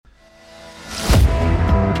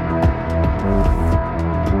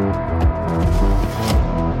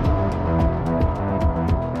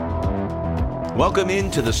Welcome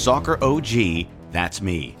into the Soccer OG. That's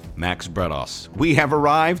me, Max Bredos. We have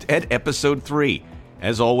arrived at episode 3.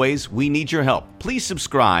 As always, we need your help. Please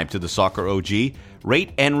subscribe to the Soccer OG,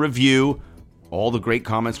 rate and review all the great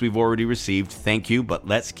comments we've already received. Thank you, but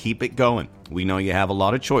let's keep it going. We know you have a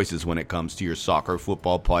lot of choices when it comes to your soccer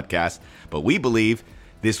football podcast, but we believe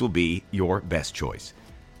this will be your best choice.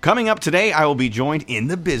 Coming up today, I will be joined in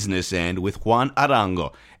the business end with Juan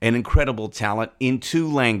Arango, an incredible talent in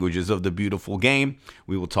 2 languages of the beautiful game.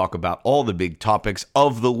 We will talk about all the big topics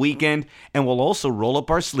of the weekend, and we'll also roll up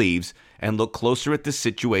our sleeves and look closer at the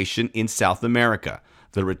situation in South America.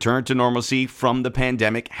 The return to normalcy from the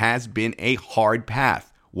pandemic has been a hard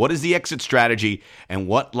path. What is the exit strategy, and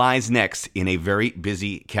what lies next in a very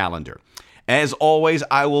busy calendar? As always,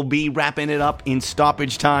 I will be wrapping it up in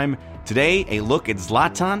stoppage time. Today, a look at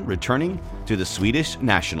Zlatan returning to the Swedish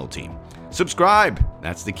national team. Subscribe,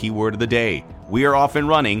 that's the key word of the day. We are off and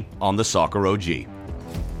running on the Soccer OG.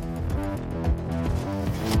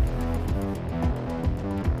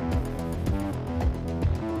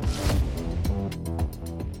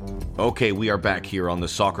 Okay, we are back here on the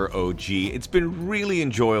Soccer OG. It's been really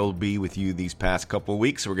enjoyable to be with you these past couple of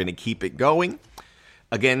weeks. We're going to keep it going.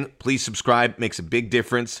 Again, please subscribe. Makes a big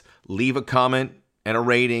difference. Leave a comment and a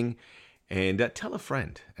rating. And tell a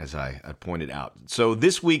friend, as I pointed out. So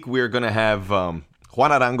this week we're going to have Juan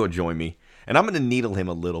Arango join me. And I'm going to needle him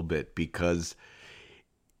a little bit because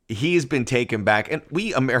he has been taken back. And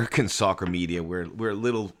we American soccer media, we're a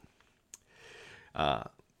little...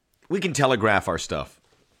 we can telegraph our stuff.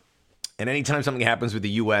 And anytime something happens with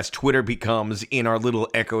the U.S., Twitter becomes, in our little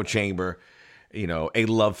echo chamber, a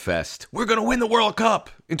love fest. We're going to win the World Cup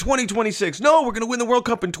in 2026. No, we're going to win the World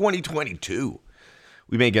Cup in 2022.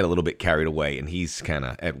 We may get a little bit carried away, and he's kind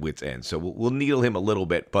of at wit's end. So we'll needle him a little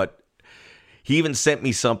bit. But he even sent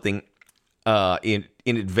me something in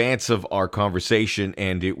advance of our conversation,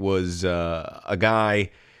 and it was a guy,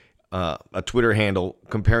 a Twitter handle,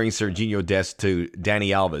 comparing Serginho Dest to Dani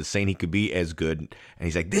Alves, saying he could be as good. And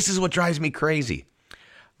he's like, this is what drives me crazy.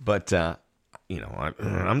 But, I'm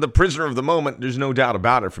the prisoner of the moment. There's no doubt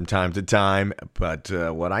about it from time to time. But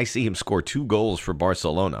when I see him score 2 goals for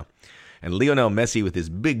Barcelona, and Lionel Messi with his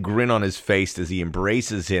big grin on his face as he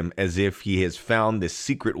embraces him as if he has found this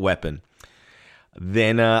secret weapon,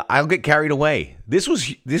 then I'll get carried away. This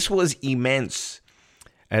was immense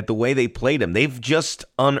at the way they played him. They've just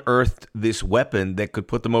unearthed this weapon that could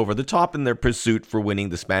put them over the top in their pursuit for winning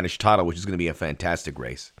the Spanish title, which is going to be a fantastic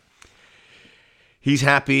race. He's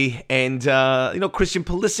happy, and Christian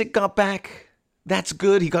Pulisic got back. That's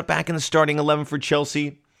good. He got back in the starting 11 for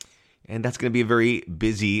Chelsea. And that's going to be a very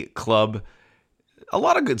busy club. A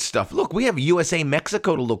lot of good stuff. Look, we have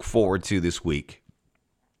USA-Mexico to look forward to this week.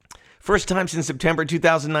 First time since September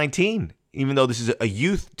 2019. Even though this is a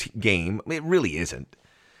youth game, it really isn't.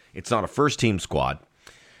 It's not a first-team squad.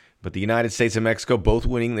 But the United States and Mexico both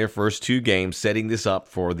winning their first 2 games, setting this up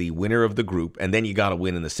for the winner of the group. And then you got to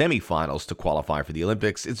win in the semifinals to qualify for the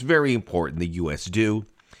Olympics. It's very important the U.S. do.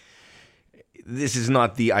 This is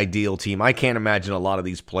not the ideal team. I can't imagine a lot of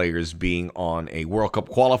these players being on a World Cup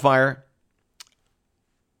qualifier.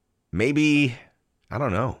 Maybe, I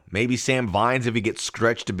don't know, maybe Sam Vines if he gets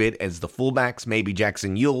stretched a bit as the fullbacks. Maybe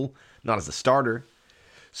Jackson Yueill, not as a starter.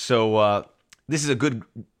 So this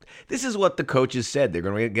is what the coaches said. They're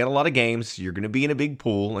going to get a lot of games. You're going to be in a big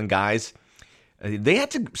pool. And guys, they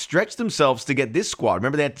had to stretch themselves to get this squad.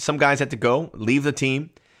 Remember that some guys had to go, leave the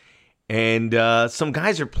team. And some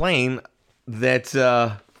guys are playing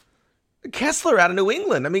that Kessler out of New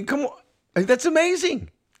England. I mean, come on. That's amazing.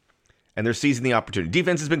 And they're seizing the opportunity.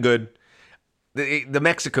 Defense has been good. The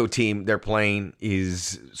Mexico team they're playing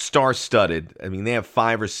is star-studded. I mean, they have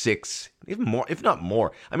 5 or 6, even more, if not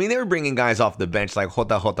more. I mean, they were bringing guys off the bench like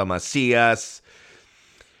JJ Macias.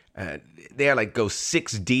 They go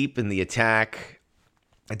 6 deep in the attack.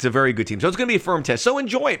 It's a very good team. So it's going to be a firm test. So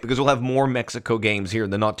enjoy it because we'll have more Mexico games here in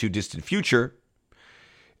the not-too-distant future.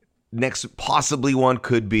 Next, possibly one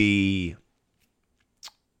could be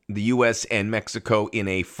the U.S. and Mexico in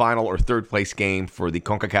a final or third-place game for the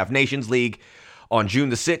CONCACAF Nations League on June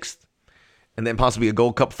the 6th. And then possibly a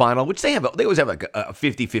Gold Cup final, which they always have a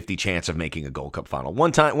 50-50 chance of making a Gold Cup final.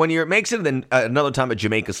 One year it makes it, and then another time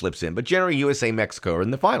Jamaica slips in. But generally, USA, Mexico are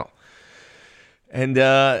in the final. And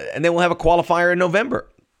then we'll have a qualifier in November.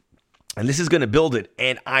 And this is going to build it.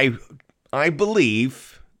 And I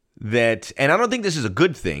believe that, and I don't think this is a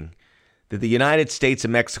good thing, that the United States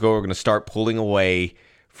and Mexico are going to start pulling away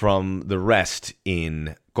from the rest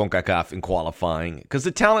in CONCACAF in qualifying because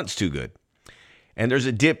the talent's too good. And there's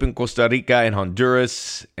a dip in Costa Rica and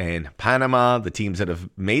Honduras and Panama, the teams that have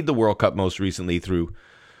made the World Cup most recently through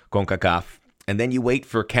CONCACAF. and then you wait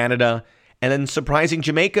for Canada, and then surprising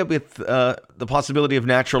Jamaica with the possibility of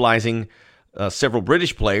naturalizing several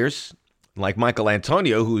British players, like Michael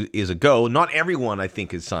Antonio, who is a go. Not everyone, I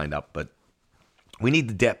think, is signed up, but we need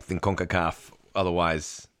the depth in CONCACAF.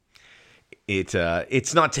 Otherwise,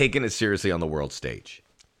 it's not taken as seriously on the world stage.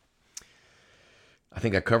 I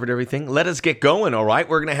think I covered everything. Let us get going, all right?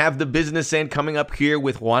 We're going to have the business end coming up here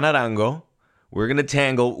with Juan Arango. We're going to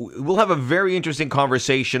tangle. We'll have a very interesting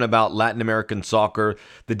conversation about Latin American soccer.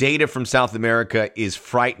 The data from South America is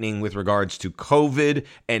frightening with regards to COVID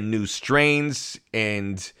and new strains.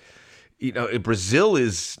 And, Brazil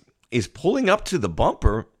is pulling up to the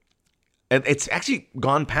bumper. And it's actually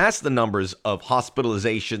gone past the numbers of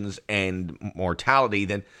hospitalizations and mortality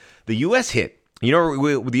than the U.S. hit.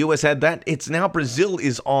 The U.S. had that. It's now Brazil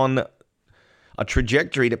is on a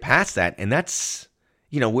trajectory to pass that. And that's,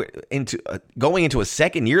 we're going into a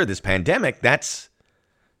second year of this pandemic. It's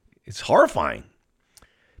horrifying.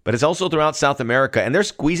 But it's also throughout South America. And they're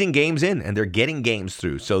squeezing games in and they're getting games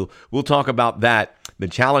through. So we'll talk about that, the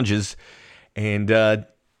challenges, and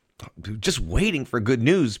just waiting for good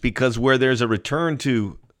news, because where there's a return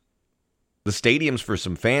to the stadiums for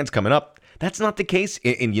some fans coming up, that's not the case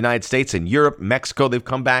in the United States and Europe, Mexico. They've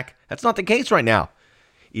come back. That's not the case right now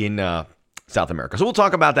in South America. So we'll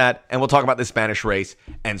talk about that, and we'll talk about the Spanish race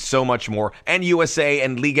and so much more, and USA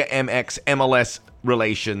and Liga MX, MLS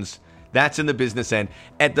relations. That's in the business end.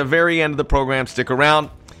 At the very end of the program, stick around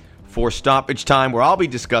for stoppage time, where I'll be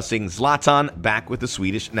discussing Zlatan back with the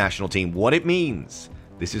Swedish national team, what it means.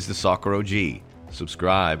 This is the Soccer OG.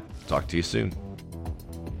 Subscribe. Talk to you soon.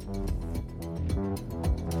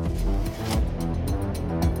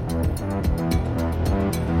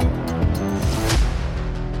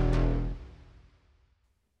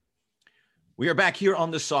 We are back here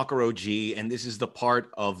on the Soccer OG, and this is the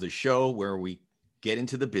part of the show where we get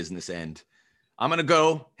into the business end. I'm going to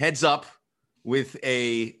go heads up with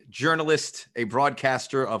a journalist, a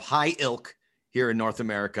broadcaster of high ilk here in North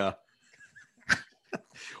America,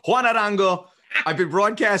 Juan Arango. I've been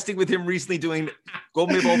broadcasting with him recently doing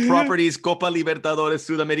Conmebol Properties, Copa Libertadores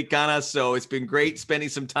Sudamericana, so it's been great spending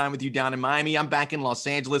some time with you down in Miami. I'm back in Los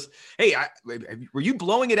Angeles. Hey, were you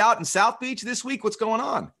blowing it out in South Beach this week? What's going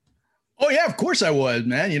on? Oh yeah, of course I was,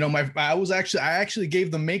 man. I actually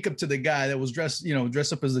gave the makeup to the guy that was dressed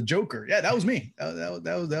up as the Joker. Yeah, that was me. That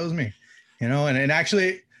was me.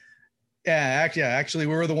 Actually, we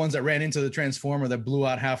were the ones that ran into the transformer that blew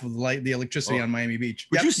out half of the electricity on Miami Beach.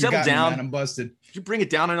 Would you settle down? Me, man. I'm busted. Did you bring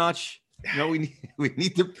it down a notch? We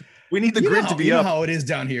need the grid to be up. You know how it is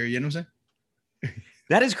down here. You know what I'm saying?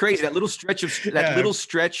 That is crazy. That little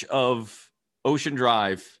stretch of Ocean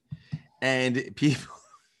Drive, and people.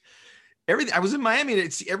 Everything. I was in Miami,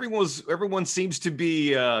 and everyone seems to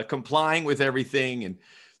be complying with everything and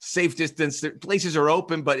safe distance. Places are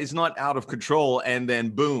open, but it's not out of control. And then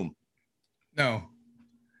boom. No.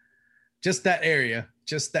 Just that area.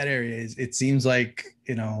 It seems like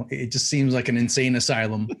it just seems like an insane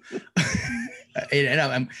asylum.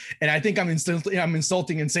 and I think I'm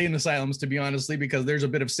insulting insane asylums, to be honestly, because there's a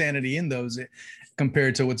bit of sanity in those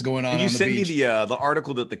compared to what's going on. You on the sent beach. me the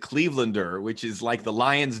article that the Clevelander, which is like the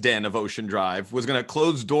lion's den of Ocean Drive, was going to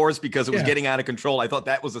close doors because it was getting out of control. I thought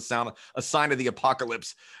that was a sign of the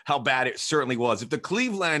apocalypse. How bad it certainly was. If the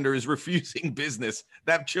Clevelander is refusing business,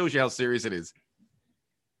 that shows you how serious it is.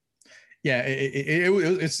 Yeah,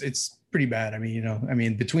 it's pretty bad.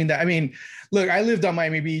 Between that, look, I lived on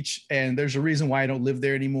Miami Beach, and there's a reason why I don't live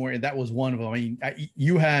there anymore, and that was one of them. I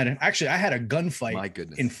had a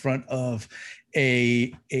gunfight in front of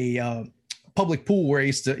a public pool where I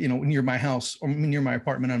used to, near my house or near my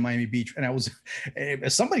apartment on Miami Beach,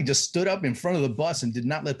 and somebody just stood up in front of the bus and did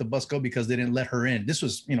not let the bus go because they didn't let her in. This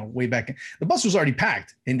was, way back. The bus was already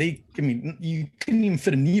packed, and you couldn't even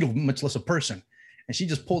fit a needle, much less a person. And she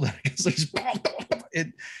just pulled out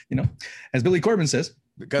it, as Billy Corbin says,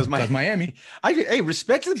 because Miami. Hey,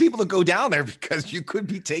 respect to the people that go down there, because you could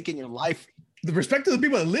be taking your life. The respect to the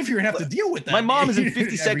people that live here and have to deal with that. My mom is in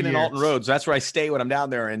 52nd and Alton Road, so that's where I stay when I'm down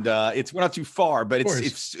there, and we're not too far, but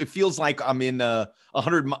it feels like I'm in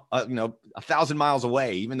 1,000 miles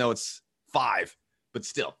away, even though it's 5, but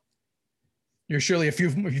still. You're surely a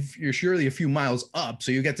few miles up,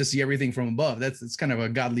 so you get to see everything from above. It's kind of a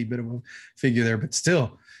godly bit of a figure there, but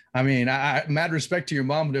still, I mad respect to your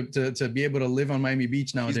mom to be able to live on Miami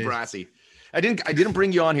Beach nowadays. She's brassy. I didn't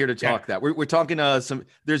bring you on here to talk that. We're talking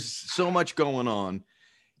there's so much going on,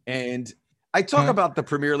 and I talk about the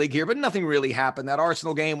Premier League here, but nothing really happened. That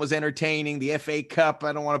Arsenal game was entertaining. The FA Cup,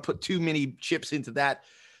 I don't want to put too many chips into that,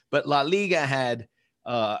 but La Liga had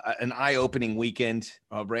an eye-opening weekend.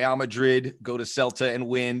 Real Madrid go to Celta and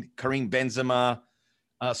win. Karim Benzema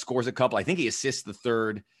scores a couple. I think he assists the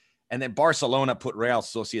third. And then Barcelona put Real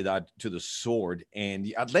Sociedad to the sword. And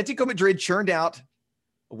Atletico Madrid churned out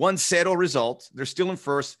 1-0 result. They're still in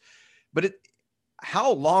first. But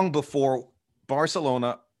how long before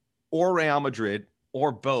Barcelona or Real Madrid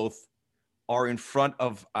or both are in front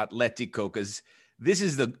of Atletico? Because this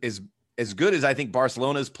is as good as I think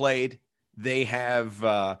Barcelona's played. They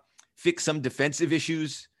have fixed some defensive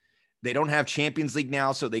issues. They don't have Champions League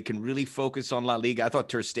now, so they can really focus on La Liga. I thought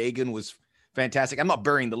Ter Stegen was fantastic. I'm not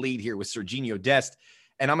burying the lead here with Serginho Dest,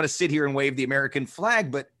 and I'm going to sit here and wave the American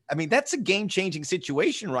flag. But, I mean, that's a game-changing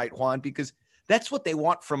situation, right, Juan? Because that's what they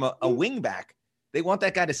want from a wing back. They want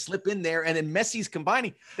that guy to slip in there, and then Messi's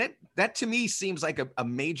combining. That to me seems like a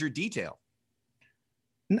major detail.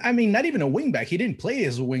 I mean, not even a wing back. He didn't play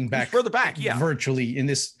as a wing back. He's further back, yeah. Virtually in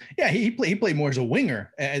this. Yeah, he played more as a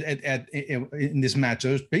winger in this match. So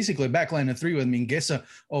it was basically a back line of three with Mingueza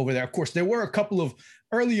over there. Of course, there were a couple of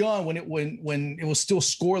early on when it was still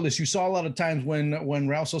scoreless. You saw a lot of times when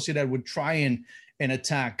Real Sociedad would try and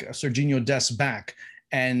attack Serginho Dest back,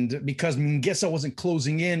 and because Mingueza wasn't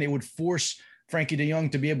closing in, it would force Frankie de Jong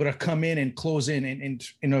to be able to come in and close in and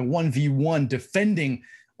in a 1v1 defending.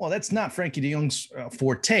 Well, that's not Frankie de Jong's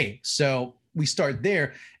forte. So we start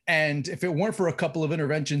there. And if it weren't for a couple of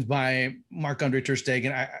interventions by Marc-Andre Ter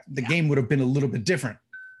Stegen, the game would have been a little bit different.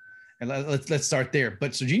 And let's start there.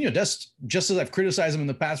 But Serginho Dest, just as I've criticized him in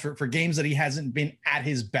the past for games that he hasn't been at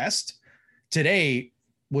his best, today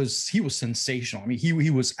he was sensational. I mean, he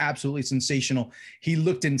was absolutely sensational. He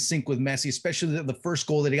looked in sync with Messi, especially the first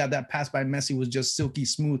goal that he got, that pass by Messi was just silky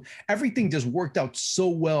smooth. Everything just worked out so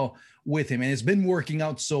well with him, and it's been working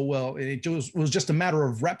out so well. It was just a matter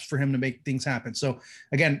of reps for him to make things happen. So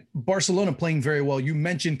again, Barcelona playing very well. You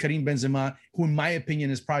mentioned Karim Benzema, who in my opinion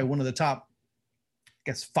is probably one of the top, I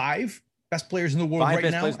guess, 5 best players in the world right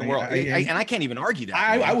now. Players in the world. And I can't even argue that.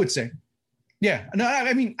 I would say. Yeah, no,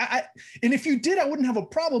 I mean, and if you did, I wouldn't have a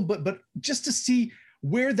problem. But just to see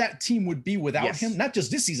where that team would be without him, not just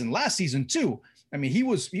this season, last season too. I mean, he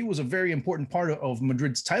was a very important part of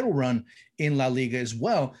Madrid's title run in La Liga as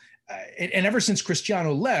well. And ever since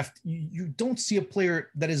Cristiano left, you don't see a player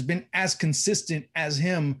that has been as consistent as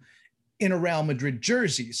him in a Real Madrid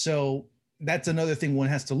jersey. So that's another thing one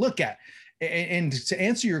has to look at. And to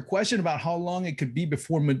answer your question about how long it could be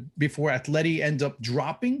before Atleti end up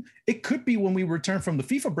dropping, it could be when we return from the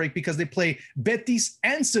FIFA break, because they play Betis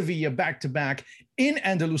and Sevilla back-to-back in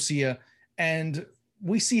Andalusia. And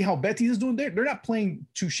we see how Betis is doing. They're not playing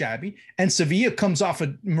too shabby. And Sevilla comes off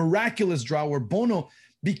a miraculous draw where Bono,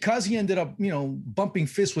 because he ended up, bumping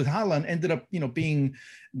fists with Haaland, ended up, being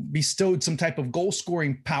bestowed some type of goal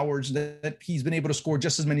scoring powers that he's been able to score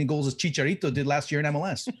just as many goals as Chicharito did last year in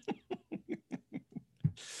MLS.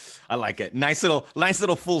 I like it. Nice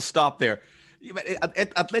little full stop there.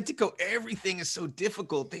 At Atletico, everything is so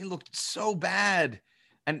difficult. They looked so bad.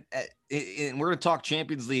 And we're going to talk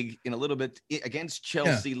Champions League in a little bit against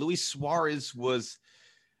Chelsea. Yeah. Luis Suarez was,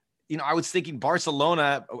 I was thinking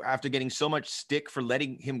Barcelona, after getting so much stick for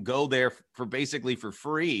letting him go there for basically for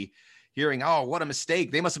free, hearing, oh, what a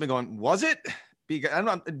mistake. They must have been going, was it? Because I'm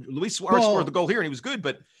not, Luis Suarez scored the goal here and he was good,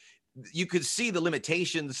 but you could see the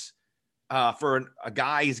limitations for a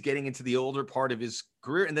guy who's getting into the older part of his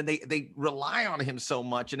career. And then they rely on him so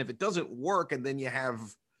much. And if it doesn't work, and then you have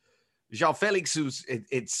João Felix,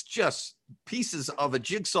 it's just pieces of a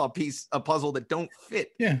jigsaw puzzle that don't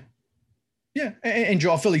fit. Yeah. Yeah. And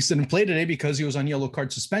João Felix didn't play today because he was on yellow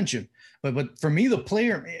card suspension. But for me, the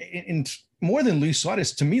player, and more than Luis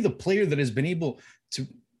Suarez, to me, the player that has been able to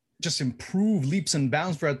just improve leaps and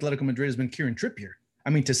bounds for Atletico Madrid has been Kieran Trippier. I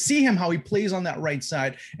mean, to see him, how he plays on that right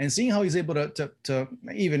side, and seeing how he's able to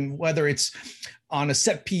even, whether it's on a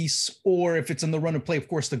set piece or if it's in the run of play, of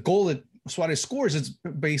course, the goal that Suarez scores is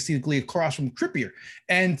basically across from Trippier.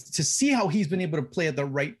 And to see how he's been able to play at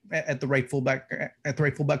the right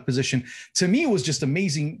fullback position, to me, it was just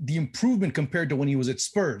amazing, the improvement compared to when he was at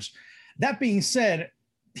Spurs. That being said,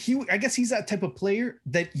 I guess he's that type of player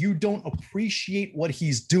that you don't appreciate what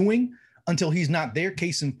he's doing until he's not there.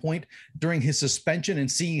 Case in point, during his suspension, and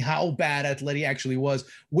seeing how bad Atleti actually was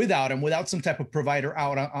without him, without some type of provider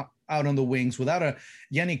out on the wings, without a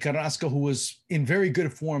Yanni Carrasco, who was in very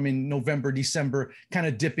good form in November, December, kind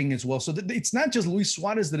of dipping as well. So it's not just Luis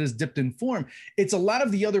Suarez that has dipped in form. It's a lot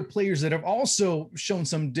of the other players that have also shown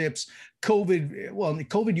some dips.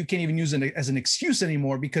 COVID, you can't even use it as an excuse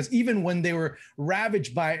anymore, because even when they were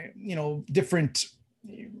ravaged by, different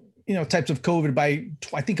types of COVID by,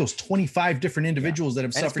 I think it was 25 different individuals that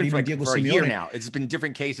have suffered, even Diego Simeone. For a year now. It's been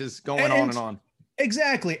different cases going on and on.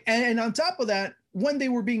 Exactly. And on top of that, when they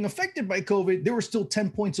were being affected by COVID, they were still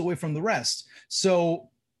 10 points away from the rest. So,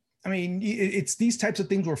 I mean, it's these types of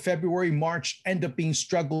things where February, March end up being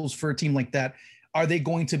struggles for a team like that. Are they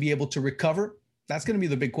going to be able to recover? That's going to be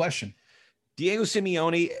the big question. Diego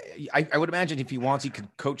Simeone, I would imagine if he wants, he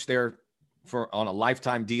could coach there on a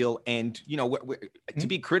lifetime deal. And, to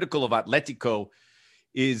be critical of Atletico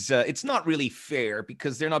is it's not really fair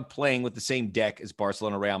because they're not playing with the same deck as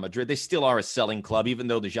Barcelona, Real Madrid. They still are a selling club, even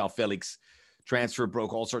though the João Felix transfer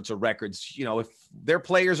broke all sorts of records. If their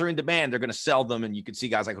players are in demand, they're going to sell them. And you can see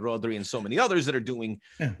guys like Rodri and so many others that are doing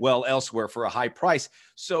well elsewhere for a high price.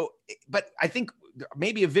 So, but I think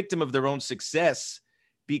maybe a victim of their own success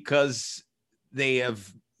because they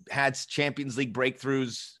have had Champions League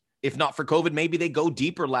breakthroughs. If not for COVID, maybe they go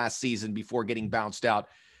deeper last season before getting bounced out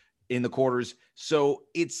in the quarters. So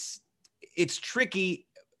it's tricky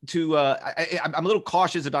to, I'm a little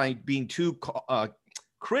cautious about being too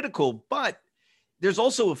critical, but there's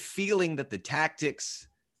also a feeling that the tactics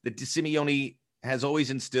that Simeone has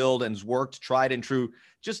always instilled and has worked, tried and true,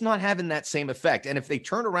 just not having that same effect. And if they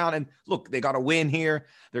turn around and look, they got a win here,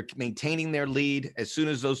 they're maintaining their lead as soon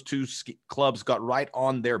as those two clubs got right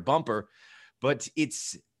on their bumper, but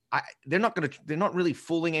they're not really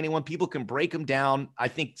fooling anyone. People can break them down. I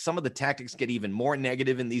think some of the tactics get even more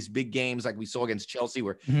negative in these big games like we saw against Chelsea,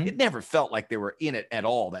 where it never felt like they were in it at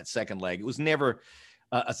all, that second leg. It was never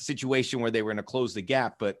a situation where they were going to close the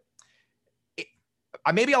gap. But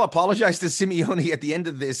maybe I'll apologize to Simeone at the end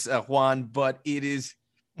of this, Juan, but it's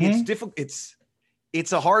difficult.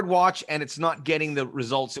 It's a hard watch, and it's not getting the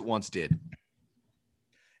results it once did.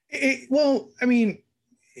 Well, I mean,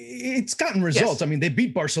 it's gotten results. Yes. I mean, they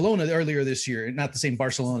beat Barcelona earlier this year, not the same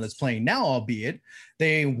Barcelona that's playing now, albeit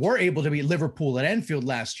they were able to beat Liverpool at Anfield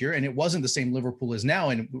last year, and it wasn't the same Liverpool as now.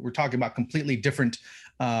 And we're talking about a completely different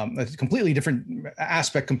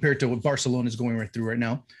aspect compared to what Barcelona is going right through right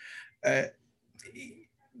now.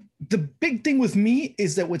 The big thing with me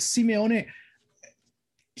is that with Simeone,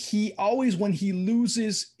 he always, when he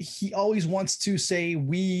loses, he always wants to say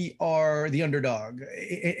we are the underdog,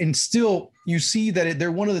 and still you see that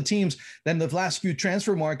they're one of the teams that in the last few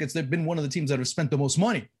transfer markets, they've been one of the teams that have spent the most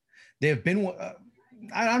money. They have been,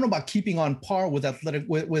 I don't know about keeping on par with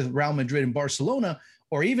with Real Madrid and Barcelona,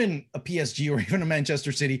 or even a PSG or even a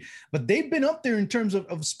Manchester City, but they've been up there in terms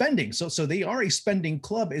of spending. So they are a spending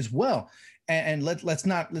club as well. And let's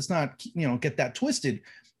not get that twisted.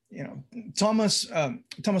 Thomas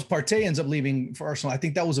Partey ends up leaving for Arsenal. I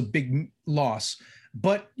think that was a big loss,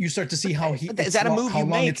 but you start to see how is that a move you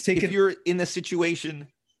make it's taken. If you're in the situation,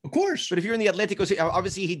 of course. But if you're in the Atletico,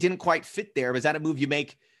 obviously he didn't quite fit there. But is that a move you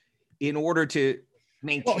make in order to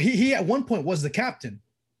maintain? Well, he at one point was the captain.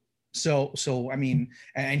 So I mean,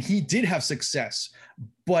 and he did have success,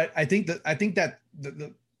 but I think that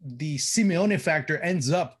the Simeone factor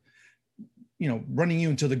ends up, running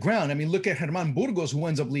you into the ground. I mean, look at Germán Burgos, who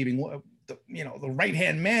ends up leaving, the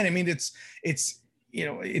right-hand man. I mean, it's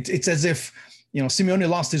as if, Simeone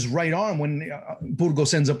lost his right arm when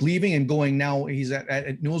Burgos ends up leaving and going, now he's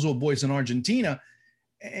at Newell's Old Boys in Argentina.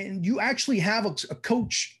 And you actually have a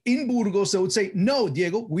coach in Burgos that would say, no,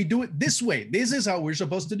 Diego, we do it this way. This is how we're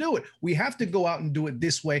supposed to do it. We have to go out and do it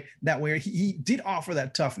this way, that way. He did offer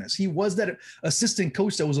that toughness. He was that assistant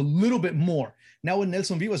coach that was a little bit more. Now with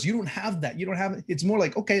Nelson Vivas, you don't have that. You don't have it. It's more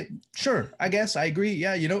like, okay, sure, I guess I agree.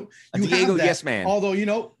 Yeah, you Diego yes man. Although,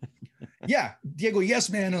 yeah, Diego yes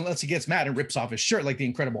man, unless he gets mad and rips off his shirt like the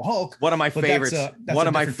Incredible Hulk. One of my favorites. That's one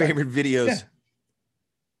of my favorite videos.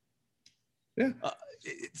 Yeah.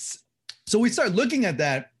 So we start looking at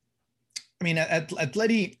that. I mean, at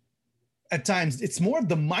Atleti, at times it's more of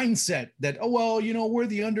the mindset that, oh, well, we're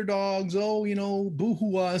the underdogs. Oh,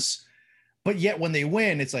 boo-hoo us. But yet when they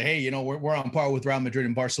win, it's like, hey, we're on par with Real Madrid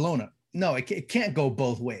and Barcelona. No, it can't go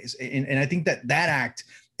both ways. And I think that act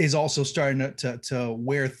is also starting to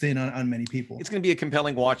wear thin on many people. It's going to be a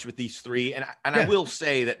compelling watch with these three. And I will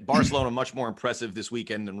say that Barcelona much more impressive this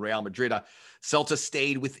weekend than Real Madrid. Celta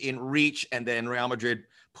stayed within reach, and then Real Madrid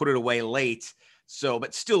put it away late. So,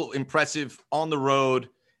 but still impressive on the road.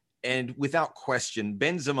 And without question,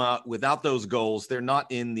 Benzema, without those goals, they're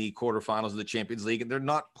not in the quarterfinals of the Champions League, and they're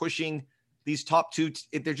not pushing these top two.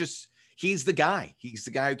 They're just, he's the guy. He's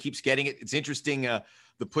the guy who keeps getting it. It's interesting, the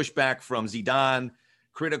pushback from Zidane,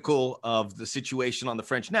 critical of the situation on the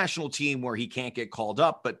French national team where he can't get called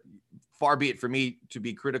up. But far be it for me to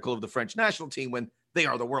be critical of the French national team when they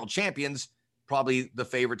are the world champions, probably the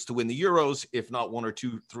favorites to win the Euros, if not one or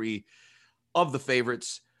two, three of the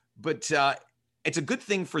favorites. But it's a good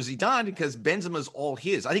thing for Zidane because Benzema's all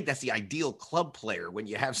his. I think that's the ideal club player when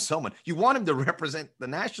you have someone. You want him to represent the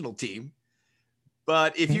national team,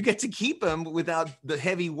 But if you get to keep him without the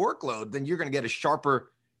heavy workload, then you're going to get a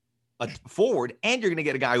sharper forward, and you're going to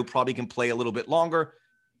get a guy who probably can play a little bit longer,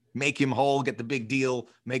 make him whole, get the big deal,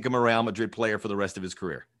 make him a Real Madrid player for the rest of his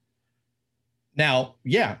career. Now,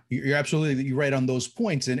 yeah, you're absolutely right on those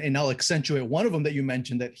points. And I'll accentuate one of them that you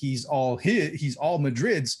mentioned, that he's all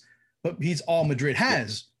Madrid's, but he's all Madrid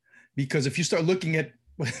has. Because if you start looking at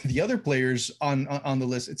the other players on the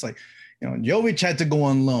list, it's like, Jovic had to go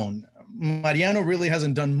on loan. Mariano really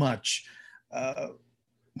hasn't done much.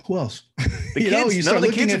 Who else? The kids, none of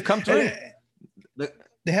the kids have come through.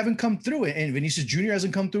 They haven't come through it. And Vinicius Jr.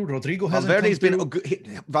 hasn't come through. Rodrigo hasn't come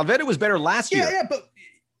through. Valverde was better last year. But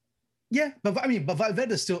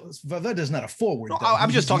Valverde's not a forward. No,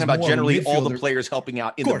 I'm just talking about generally all the players helping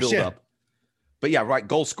out in the build-up. Yeah. But yeah, right.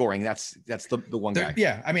 Goal scoring. That's the one guy.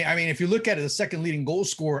 Yeah. I mean, if you look at it, the second leading goal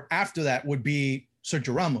scorer after that would be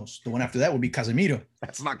Sergio Ramos. The one after that would be Casemiro.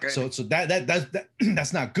 That's not good. So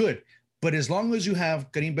that's not good. But as long as you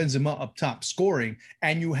have Karim Benzema up top scoring,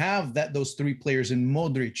 and you have those three players in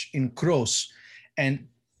Modric, in Kroos, and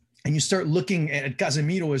you start looking at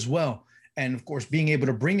Casemiro as well, and of course being able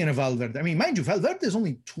to bring in a Valverde. I mean, mind you, Valverde is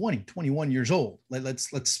only 21 years old.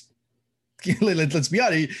 Let's be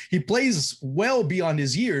honest. He plays well beyond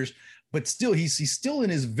his years, but still he's still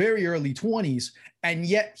in his very early 20s, and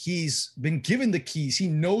yet he's been given the keys. He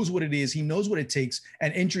knows what it is. He knows what it takes,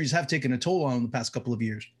 and injuries have taken a toll on him the past couple of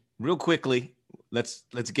years. Real quickly, let's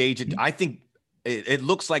gauge it. I think it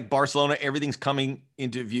looks like Barcelona, everything's coming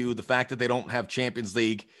into view. The fact that they don't have Champions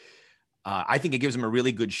League, I think it gives them a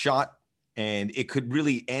really good shot, and it could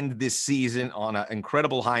really end this season on an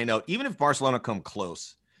incredible high note, even if Barcelona come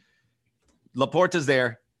close. Laporta's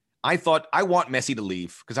there. I want Messi to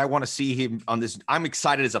leave because I want to see him on this. I'm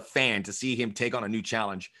excited as a fan to see him take on a new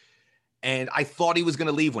challenge. And I thought he was going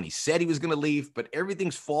to leave when he said he was going to leave, but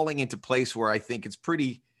everything's falling into place where I think it's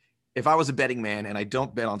pretty. If I was a betting man, and I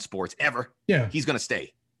don't bet on sports ever, he's going to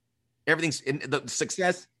stay. Everything's in the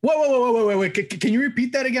success. Wait. Can you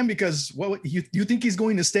repeat that again? Because what you think he's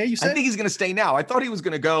going to stay? You said? I think he's going to stay now. I thought he was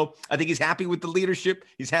going to go. I think he's happy with the leadership.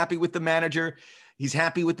 He's happy with the manager. He's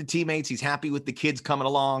happy with the teammates. He's happy with the kids coming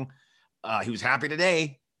along. He was happy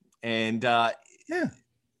today. And and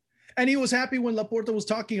he was happy when Laporta was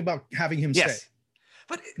talking about having him stay.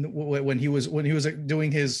 But when he was doing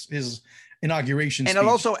his inauguration and speech. I'll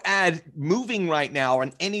also add, moving right now,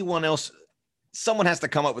 and anyone else, someone has to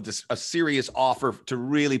come up with a serious offer to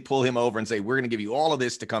really pull him over and say, we're going to give you all of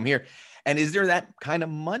this to come here. And is there that kind of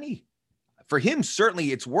money for him?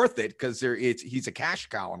 Certainly it's worth it, because he's a cash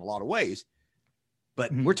cow in a lot of ways.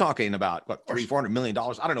 But we're talking about what, $300-400 million.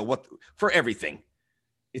 I don't know what for everything.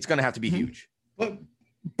 It's going to have to be huge. But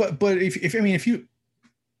if you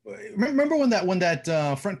remember when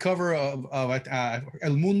that front cover of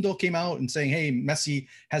El Mundo came out and saying, hey, Messi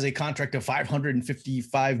has a contract of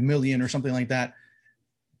 $555 million or something like that.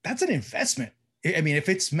 That's an investment. I mean, if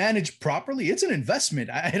it's managed properly, it's an investment.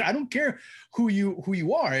 I don't care who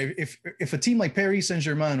you are. If a team like Paris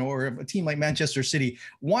Saint-Germain or if a team like Manchester City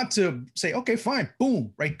want to say, okay, fine,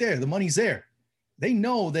 boom, right there, the money's there. They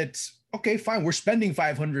know that, okay, fine, we're spending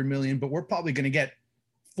 $500 million, but we're probably going to get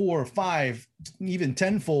 4 or 5, even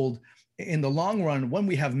tenfold in the long run when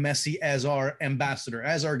we have Messi as our ambassador,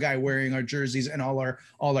 as our guy wearing our jerseys and all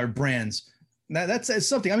our brands. Now that's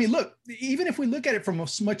something. I mean, look, even if we look at it from a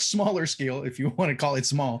much smaller scale, if you want to call it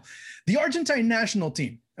small, the Argentine national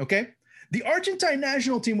team, okay? The Argentine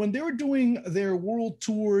national team, when they were doing their world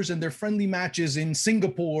tours and their friendly matches in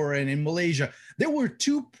Singapore and in Malaysia, there were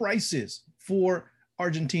 2 prices for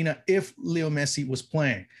Argentina if Leo Messi was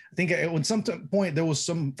playing. I think at some point there was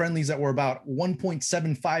some friendlies that were about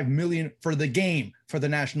 1.75 million for the game for the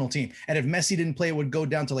national team. And if Messi didn't play, it would go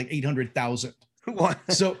down to like 800,000. What?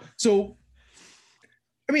 So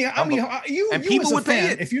I mean, you people would pay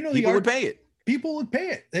it. If you know, people would pay it. People would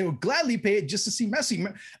pay it. They would gladly pay it just to see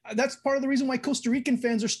Messi. That's part of the reason why Costa Rican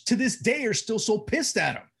fans to this day are still so pissed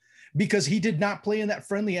at him, because he did not play in that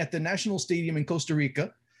friendly at the national stadium in Costa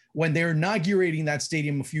Rica when they were inaugurating that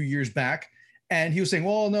stadium a few years back. And he was saying,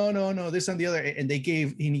 well, no, this and the other. And he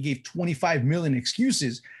gave 25 million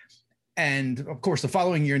excuses. And of course, the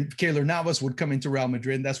following year, Keylor Navas would come into Real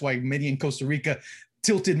Madrid. That's why many in Costa Rica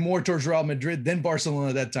tilted more towards Real Madrid than Barcelona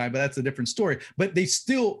at that time. But that's a different story. But they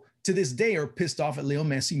still, to this day, are pissed off at Leo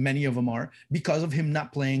Messi. Many of them are, because of him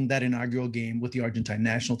not playing that inaugural game with the Argentine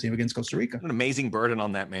national team against Costa Rica. An amazing burden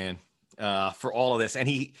on that man for all of this. And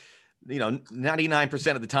he,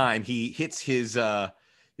 99% of the time he hits his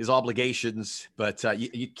obligations, but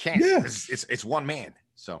you can't. Yeah. It's one man.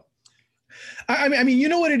 So, I mean, you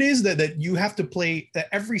know what it is that you have to play. That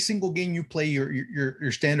every single game you play,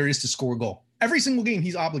 your standard is to score a goal. Every single game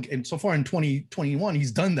he's obligated. And so far in 2021,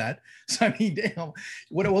 he's done that. So I mean, damn,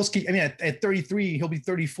 what else? At 33, he'll be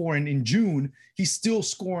 34, and in June, he's still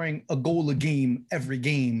scoring a goal a game every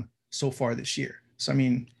game so far this year. So I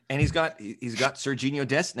mean, and he's got Serginho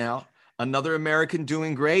Dest now, another American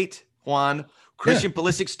doing great. Juan, Christian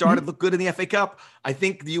Pulisic started look good in the FA Cup. I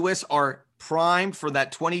think the U.S. are primed for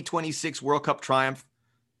that 2026 World Cup triumph.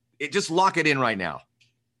 Just lock it in right now.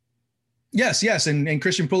 Yes. And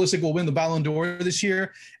Christian Pulisic will win the Ballon d'Or this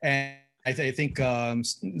year. And I think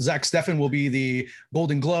Zach Steffen will be the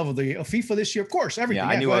Golden Glove of FIFA this year. Of course, everything. Yeah,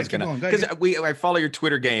 I knew I was going to. Because I follow your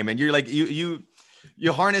Twitter game, and you're like, you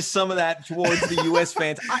harness some of that towards the U.S.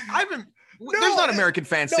 fans. There's not American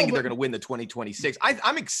fans thinking they're going to win the 2026.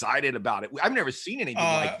 I'm excited about it. I've never seen anything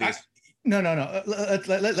like this. No.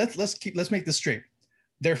 Let's make this straight.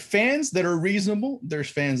 There are fans that are reasonable. There's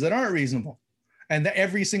fans that aren't reasonable. And that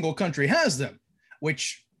every single country has them,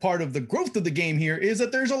 which part of the growth of the game here is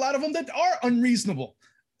that there's a lot of them that are unreasonable.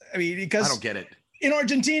 I mean, because I don't get it. In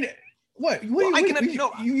Argentina,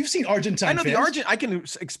 you've seen Argentine I know fans. I can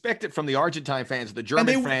expect it from the Argentine fans, or the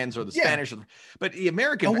German fans, or the Spanish, but the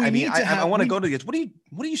American. I want to go to this. What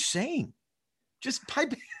are you saying? Just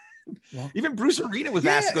pipe. Well, even Bruce Arena was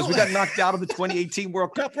asked because we got knocked out of the 2018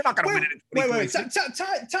 World Cup. We're not going to win it. Wait.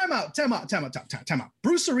 Time out.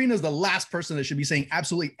 Bruce Arena is the last person that should be saying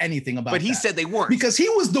absolutely anything about. But he said they weren't, because he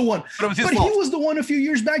was the one. But it was his fault. He was the one a few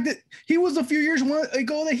years back that he was a few years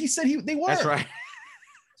ago that he said they were. That's right.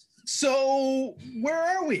 So where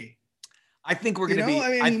are we? I think we're going to be.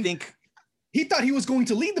 I think he thought he was going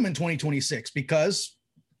to lead them in 2026 because.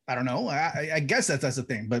 I don't know. I guess that's the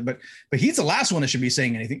thing, but he's the last one that should be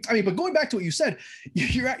saying anything. I mean, but going back to what you said,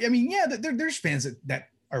 there's fans that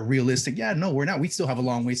are realistic. Yeah, no, we're not. We still have a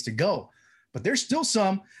long ways to go, but there's still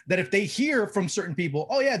some that if they hear from certain people,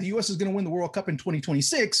 oh yeah, the U.S. is going to win the World Cup in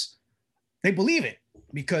 2026, they believe it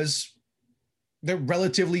because they're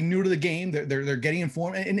relatively new to the game. They're getting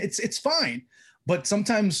informed, and it's fine. But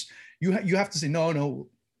sometimes you have to say no.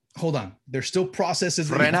 Hold on. There's still processes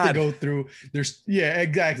that you have to go through.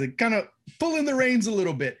 Exactly. Kind of pulling the reins a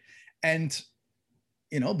little bit. And,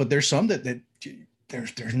 but there's some that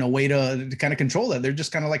there's no way to kind of control that. They're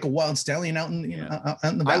just kind of like a wild stallion out in the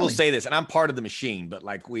valley. I will say this, and I'm part of the machine, but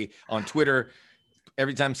like on Twitter,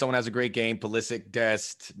 every time someone has a great game, Pulisic,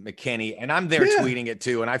 Dest, McKennie, and I'm there tweeting it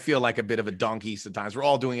too. And I feel like a bit of a donkey sometimes. We're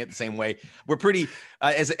all doing it the same way. We're pretty,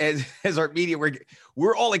 as our media,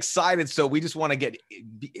 we're all excited. So we just want to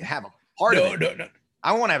have a part of it. No.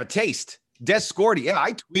 I want to have a taste. Dest scored. Yeah,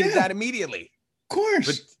 I tweeted that immediately. Of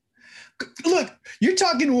course. But look, you're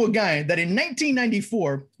talking to a guy that in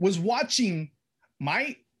 1994 was watching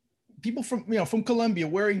people from Colombia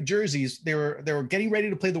wearing jerseys. They were getting ready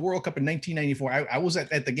to play the World Cup in 1994. I was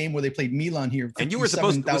at the game where they played Milan here. And you were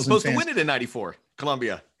supposed to win it in 94,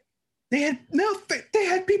 Colombia. They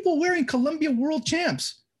had people wearing Colombia world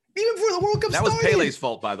champs even before the World Cup started. That was Pele's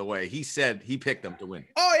fault, by the way. He said he picked them to win.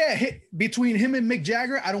 Oh yeah, between him and Mick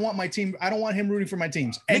Jagger, I don't want my team. I don't want him rooting for my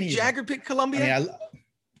teams. Mick Jagger picked Colombia.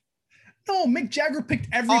 No, Mick Jagger picked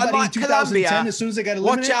everybody in 2010 Colombia. As soon as they got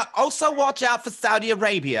eliminated. Watch out for Saudi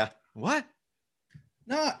Arabia. What?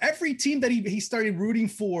 No, every team that he started rooting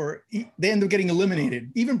for, they ended up getting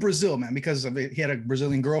eliminated. Even Brazil, man, because he had a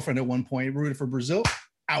Brazilian girlfriend at one point. Rooted for Brazil,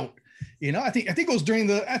 out. I think it was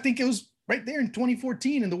it was right there in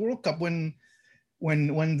 2014 in the World Cup when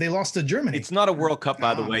they lost to Germany. It's not a World Cup,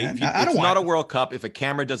 by the way. It's not a World Cup if a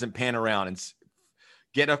camera doesn't pan around and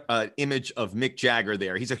get an image of Mick Jagger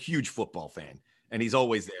there. He's a huge football fan, and he's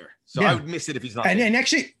always there. So I would miss it if he's not. And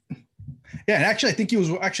actually, I think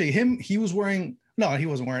he was wearing. No, he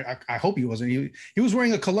wasn't wearing. I hope he wasn't. He was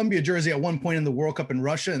wearing a Colombia jersey at one point in the World Cup in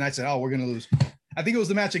Russia, and I said, "Oh, we're gonna lose." I think it was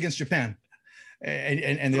the match against Japan,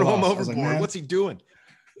 and they throw lost. him overboard. What's he doing?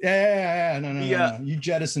 No. You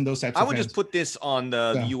jettison those types. I would just put this on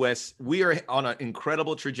the U.S. We are on an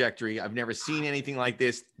incredible trajectory. I've never seen anything like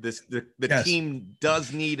this. The team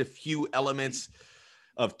does need a few elements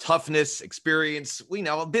of toughness, experience. We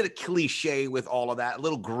know a bit of cliche with all of that, a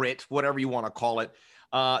little grit, whatever you want to call it.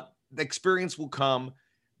 The experience will come,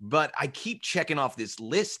 but I keep checking off this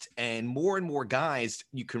list, and more guys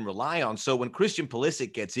you can rely on. So when Christian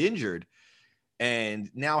Pulisic gets injured and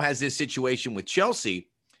now has this situation with Chelsea,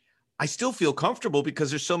 I still feel comfortable because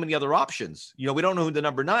there's so many other options. We don't know who the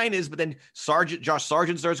number 9 is, but then Josh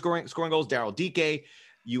Sargent starts scoring goals. Daryl Dike.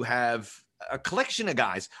 You have a collection of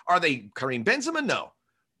guys. Are they Karim Benzema? No,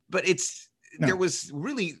 but there was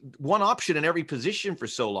really one option in every position for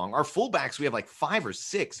so long. Our fullbacks, we have like 5 or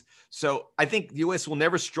 6. So I think the U.S. will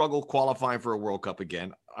never struggle qualifying for a World Cup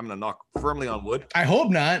again. I'm going to knock firmly on wood. I hope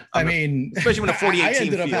not. Especially when a 48 team I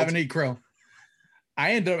ended up field. having 8 crow.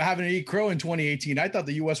 I ended up having to eat crow in 2018. I thought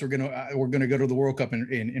the U.S. were gonna go to the World Cup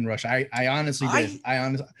in Russia. I honestly did.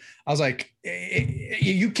 I was like,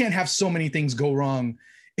 you can't have so many things go wrong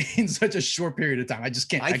in such a short period of time. I just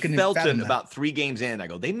can't. I couldn't felt it that. about 3 games in. I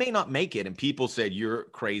go, they may not make it, and people said you're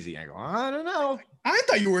crazy. I go, I don't know. I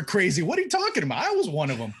thought you were crazy. What are you talking about? I was one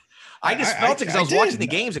of them. I just felt it because I was watching the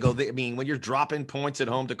games. I go, I mean, when you're dropping points at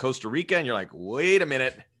home to Costa Rica, and you're like, wait a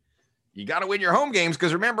minute. You got to win your home games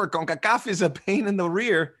because remember, CONCACAF is a pain in the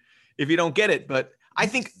rear if you don't get it. But I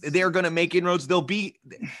think they're going to make inroads. They'll be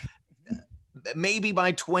maybe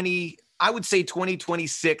by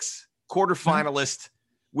 2026 quarterfinalist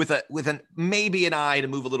with maybe an eye to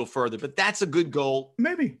move a little further. But that's a good goal.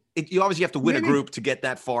 Maybe. You obviously have to win a group to get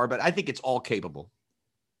that far, but I think it's all capable.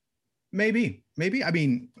 Maybe. I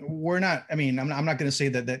mean, we're not. I mean, I'm not going to say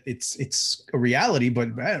that it's a reality, but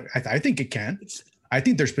I think it can. I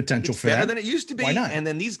think there's potential for better that. than it used to be. Why not? And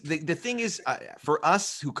then the thing is, for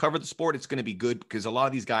us who cover the sport, it's going to be good because a lot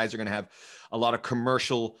of these guys are going to have a lot of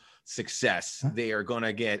commercial success. They are going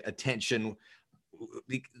to get attention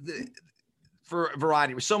for a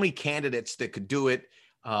variety. There's so many candidates that could do it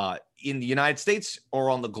in the United States or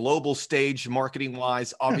on the global stage, marketing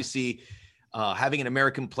wise. Obviously, having an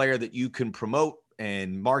American player that you can promote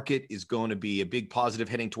and market is going to be a big positive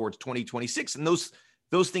heading towards 2026. And those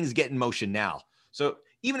things get in motion now. So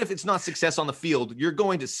even if it's not success on the field, you're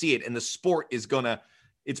going to see it, and the sport is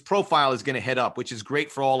its profile is going to head up, which is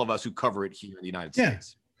great for all of us who cover it here in the United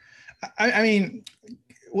States. I mean,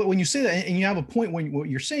 when you say that, and you have a point when what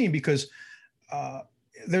you're saying, because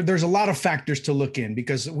there's a lot of factors to look in,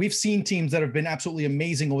 because we've seen teams that have been absolutely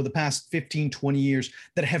amazing over the past 15, 20 years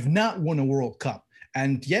that have not won a World Cup.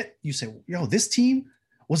 And yet you say, this team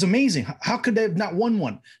was amazing. How could they have not won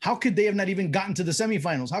one? How could they have not even gotten to the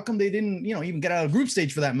semifinals? How come they didn't, even get out of group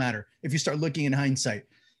stage for that matter? If you start looking in hindsight,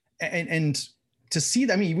 and to see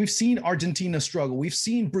that, I mean, we've seen Argentina struggle. We've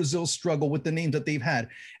seen Brazil struggle with the names that they've had.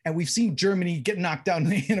 And we've seen Germany get knocked out in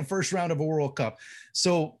the first round of a World Cup.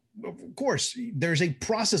 So of course there's a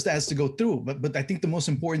process that has to go through, but I think the most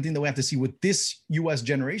important thing that we have to see with this U.S.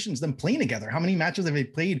 generation is them playing together. How many matches have they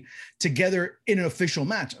played together in an official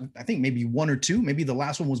match? I think maybe 1 or 2. Maybe the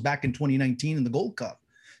last one was back in 2019 in the Gold Cup.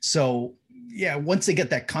 So yeah, once they get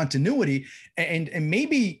that continuity and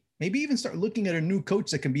maybe even start looking at a new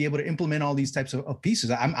coach that can be able to implement all these types of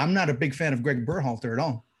pieces. I'm not a big fan of Greg Berhalter at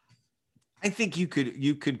all. I think you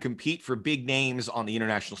could compete for big names on the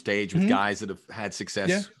international stage with guys that have had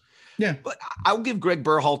success. Yeah. But I'll give Greg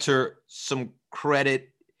Berhalter some credit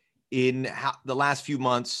in the last few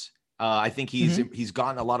months. I think he's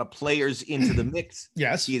gotten a lot of players into the mix.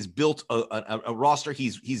 Yes. He has built a roster.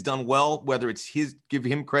 He's done well, whether it's give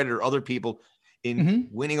him credit or other people in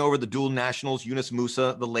winning over the dual nationals, Yunus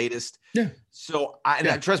Musa, the latest. Yeah. So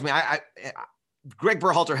trust me, Greg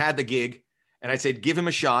Berhalter had the gig, and I said, give him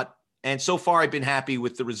a shot. And so far I've been happy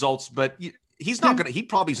with the results, but he's not going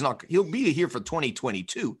to, he'll be here for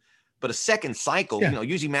 2022, but a second cycle,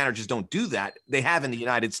 usually managers don't do that. They have in the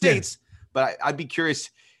United States, but I'd be curious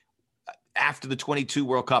after the 22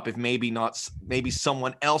 World Cup, if maybe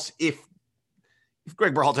someone else, if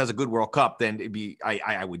Greg Berhalter has a good World Cup, then it'd be,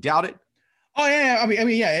 I would doubt it. Oh yeah. I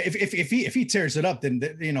mean, yeah, if he tears it up, then,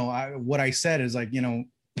 what I said is like, what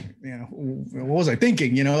was I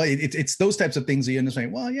thinking? It's those types of things that you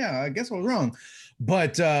understand. Well, yeah, I guess I was wrong.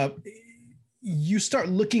 But you start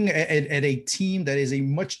looking at a team that is a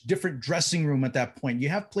much different dressing room at that point. You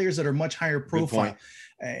have players that are much higher profile.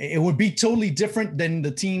 It would be totally different than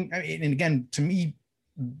the team. And again, to me,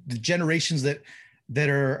 the generations that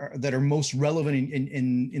are most relevant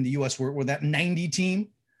in the U.S. were that 90 team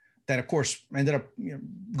that, of course, ended up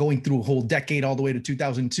going through a whole decade all the way to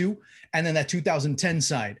 2002. And then that 2010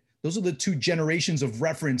 side. Those are the two generations of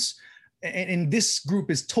reference. And this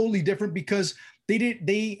group is totally different because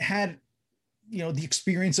they had, the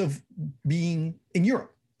experience of being in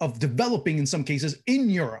Europe, of developing in some cases in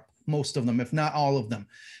Europe, most of them, if not all of them.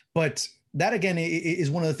 But that, again, is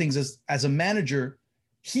one of the things as a manager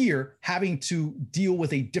here, having to deal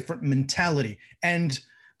with a different mentality. And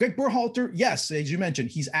Greg Berhalter, yes, as you mentioned,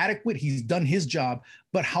 he's adequate. He's done his job,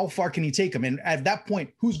 but how far can he take him? And at that point,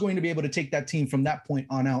 who's going to be able to take that team from that point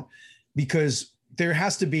on out? Because there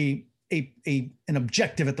has to be an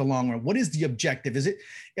objective at the long run. What is the objective? Is it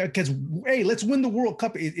because, hey, let's win the World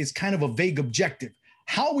Cup is kind of a vague objective.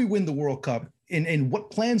 How we win the World Cup and what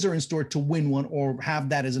plans are in store to win one or have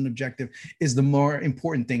that as an objective is the more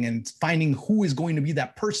important thing. And finding who is going to be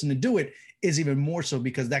that person to do it is even more so,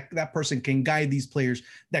 because that person can guide these players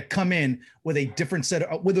that come in with a different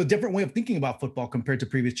with a different way of thinking about football compared to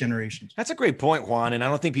previous generations. That's a great point, Juan. And I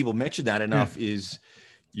don't think people mention that enough is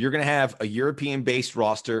You're going to have a European-based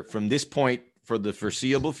roster from this point for the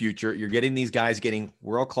foreseeable future. You're getting these guys getting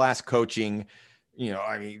world-class coaching. You know,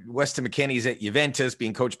 I mean, Weston McKennie's at Juventus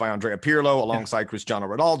being coached by Andrea Pirlo alongside Cristiano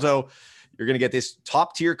Ronaldo. You're going to get this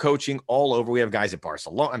top-tier coaching all over. We have guys at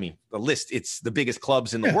Barcelona. I mean, the list, it's the biggest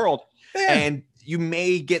clubs in the world. Yeah. And you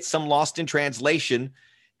may get some lost in translation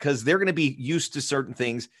because they're going to be used to certain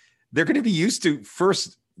things. They're going to be used to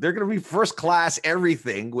they're going to be first class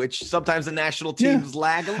everything, which sometimes the national teams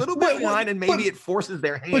lag a little bit behind, and maybe it forces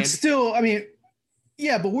their hand. But still, I mean,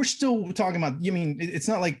 yeah, but we're still talking about, I mean, it's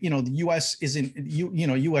not like, you know, the U.S. isn't, you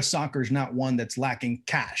know, U.S. soccer is not one that's lacking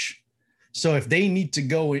cash. So if they need to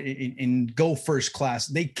go and go first class,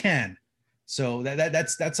 they can. So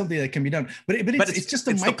that's something that can be done. But it's just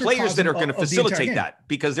it's the players that are going to facilitate that,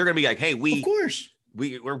 because they're going to be like, hey, of course.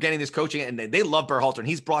 We're getting this coaching, and they love Berhalter, and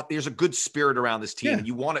there's a good spirit around this team. Yeah. And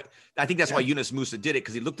you want it. I think that's why Yunus Musa did it,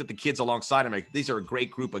 because he looked at the kids alongside him. Like, these are a great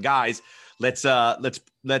group of guys. Let's I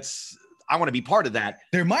want to be part of that.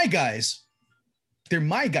 They're my guys.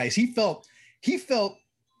 He felt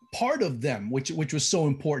part of them, which was so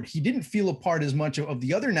important. He didn't feel a part as much of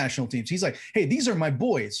the other national teams. He's like, hey, these are my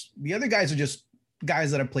boys. The other guys are just guys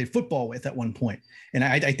that I played football with at one point. And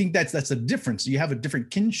I think that's a difference. You have a different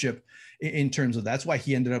kinship in terms of that's why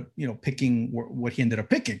he ended up, you know, picking what he ended up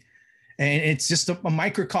picking. And it's just a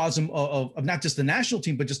microcosm of not just the national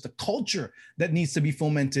team, but just the culture that needs to be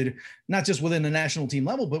fomented, not just within the national team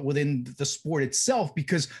level, but within the sport itself.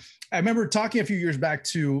 Because I remember talking a few years back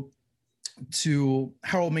to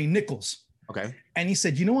Harold May Nichols. Okay. And he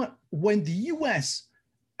said, you know what, when the U.S.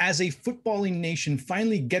 as a footballing nation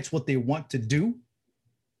finally gets what they want to do,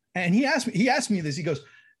 and he asked me this, he goes,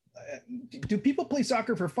 do people play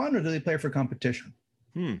soccer for fun, or do they play for competition?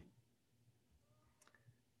 In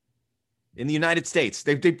the United States,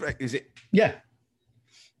 is it? Yeah.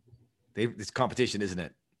 It's competition, isn't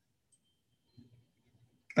it?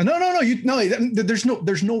 No.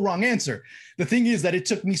 There's no wrong answer. The thing is that it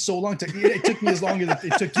took me so long it took me as long as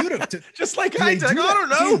it took you to just like I don't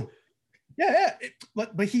know. Yeah.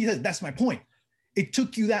 But he said, that's my point. It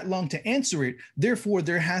took you that long to answer it. Therefore,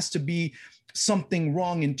 there has to be something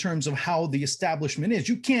wrong in terms of how the establishment is.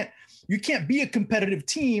 You can't be a competitive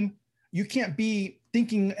team. You can't be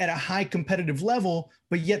thinking at a high competitive level,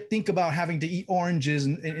 but yet think about having to eat oranges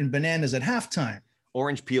and bananas at halftime.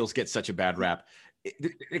 Orange peels get such a bad rap.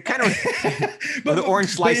 It kind of but the orange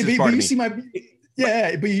slices. But you see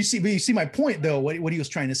but you see my point though. What he was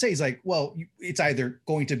trying to say is like, well, it's either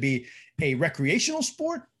going to be a recreational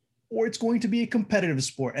sport or it's going to be a competitive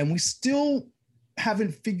sport, and we still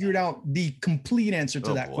haven't figured out the complete answer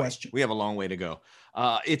to that question. We have a long way to go.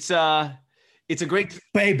 It's a great.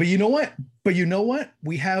 But you know what? We've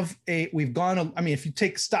gone. I mean, if you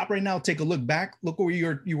stop right now, take a look back. Look where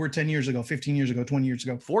you were 10 years ago, 15 years ago, 20 years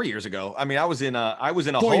ago, 4 years ago. I mean, I was in a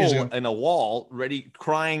hole in a wall,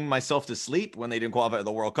 crying myself to sleep when they didn't qualify for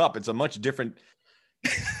the World Cup. It's a much different.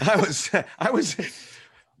 I was.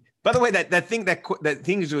 By the way, that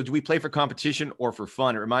thing is, do we play for competition or for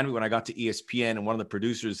fun? It reminded me when I got to ESPN, and one of the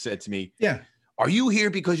producers said to me, "Yeah, are you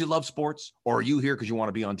here because you love sports, or are you here because you want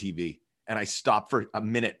to be on TV?" And I stopped for a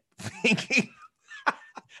minute thinking.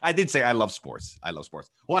 I did say I love sports.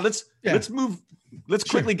 Well, let's move. Let's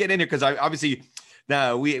quickly get in here, because obviously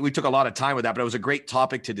now we took a lot of time with that, but it was a great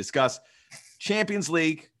topic to discuss. Champions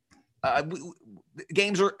League.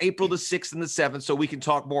 Games are April the 6th and the 7th, so we can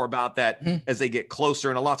talk more about that as they get closer,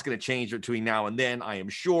 and a lot's going to change between now and then, I am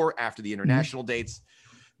sure, after the international dates.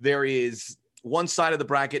 There is one side of the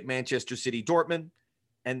bracket, Manchester City, Dortmund,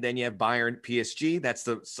 and then you have Bayern, PSG. That's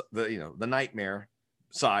the nightmare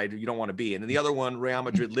side you don't want to be in. And the other one, Real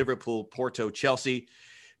Madrid, Liverpool, Porto, Chelsea.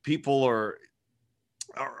 People are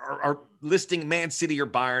listing Man City or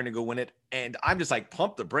Bayern to go win it, and I'm just like,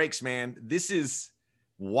 pump the brakes, man. This is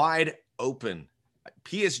wide open.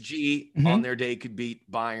 PSG on their day could beat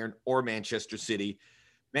Bayern or Manchester City.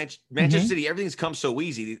 Manchester City, everything's come so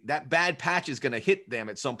easy. That bad patch is going to hit them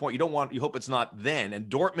at some point. You hope it's not then. And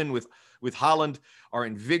Dortmund with Haaland are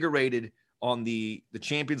invigorated on the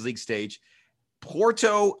Champions League stage.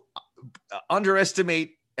 Porto,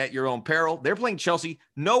 underestimate at your own peril. They're playing Chelsea.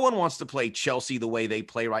 No one wants to play Chelsea the way they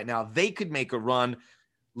play right now. They could make a run.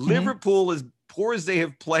 Liverpool, as poor as they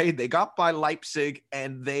have played, they got by Leipzig,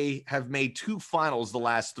 and they have made 2 finals the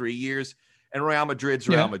last 3 years, and Real Madrid's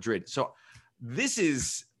Real Madrid. So this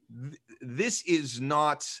is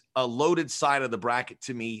not a loaded side of the bracket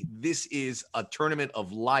to me. This is a tournament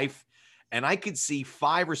of life, and I could see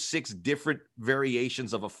 5 or 6 different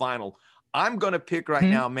variations of a final. I'm going to pick right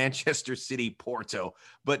now Manchester City, Porto,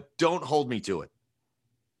 but don't hold me to it.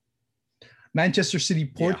 Manchester City,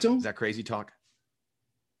 Porto? Yeah. Is that crazy talk?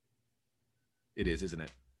 It is, isn't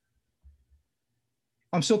it?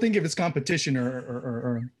 I'm still thinking if it's competition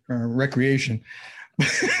or recreation.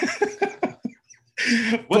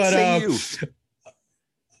 What say you?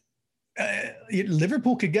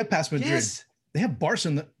 Liverpool could get past Madrid. Yes. They have Barca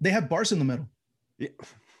in the middle. Yeah.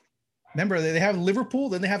 Remember, they have Liverpool,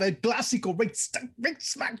 then they have a Clásico right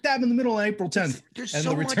smack dab in the middle on April 10th. There's and so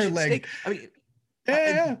the much return at leg. stake. I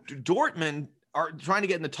mean, Dortmund are trying to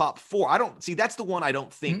get in the top 4. I don't see, that's the one I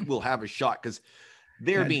don't think will have a shot because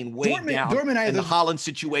they're being weighed down. And the Haaland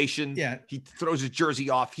situation, he throws his jersey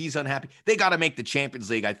off. He's unhappy. They got to make the Champions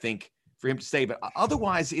League, I think, for him to stay. But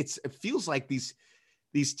otherwise, it feels like these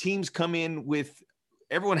teams come in with,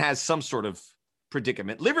 everyone has some sort of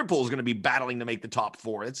predicament. Liverpool is going to be battling to make the top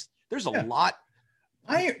 4. There's a lot.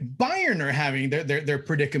 Bayern are having their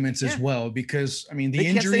predicaments as well because, I mean, the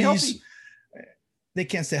injuries, they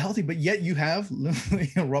can't stay healthy, but yet you have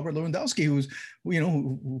Robert Lewandowski, who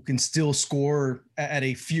can still score at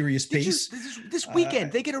a furious pace. This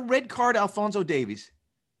weekend, they get a red card, Alphonso Davies,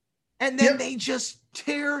 and then they just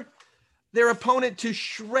tear their opponent to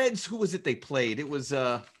shreds. Who was it they played? It was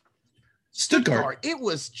Stuttgart. It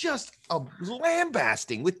was just a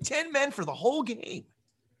lambasting with 10 men for the whole game.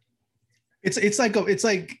 It's like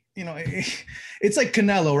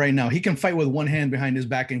Canelo right now. He can fight with one hand behind his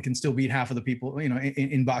back and can still beat half of the people,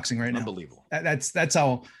 in boxing right now. Unbelievable. That's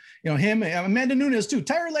how, him, Amanda Nunes too,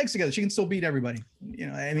 tie her legs together. She can still beat everybody.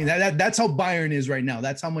 I mean, that's how Bayern is right now.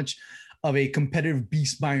 That's how much of a competitive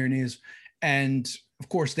beast Bayern is. And of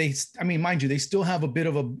course mind you, they still have a bit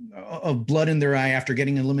of blood in their eye after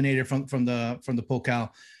getting eliminated from the Pokal.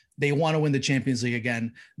 They want to win the Champions League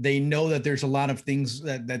again. They know that there's a lot of things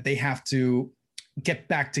that they have to get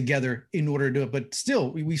back together in order to do it. But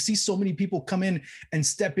still, we see so many people come in and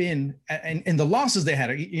step in, and the losses they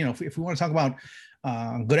had. If we want to talk about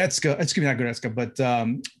Goretzka, excuse me, not Goretzka, but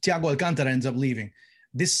Thiago Alcantara ends up leaving.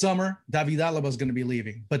 This summer, David Alaba is going to be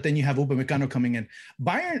leaving. But then you have Upamecano coming in.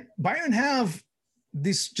 Bayern have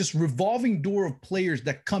this just revolving door of players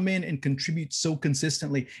that come in and contribute so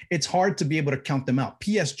consistently. It's hard to be able to count them out.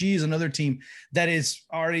 PSG is another team that is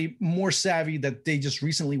already more savvy, that they just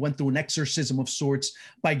recently went through an exorcism of sorts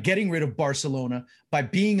by getting rid of Barcelona, by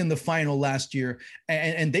being in the final last year.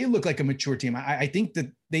 And they look like a mature team. I think that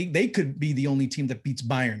they could be the only team that beats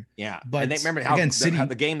Bayern. Yeah. But and they remember how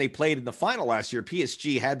the game they played in the final last year,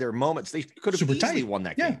 PSG had their moments. They could have easily won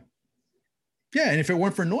that game. Yeah, and if it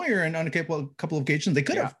weren't for Neuer and on a couple of occasions, they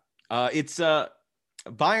could have. It's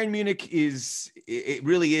Bayern Munich it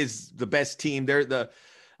really is the best team. They're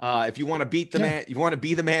if you want to beat the man, you want to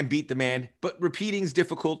be the man, beat the man. But repeating is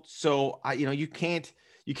difficult, so you can't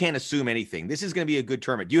assume anything. This is going to be a good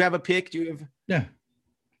tournament. Do you have a pick? Do you have? Yeah.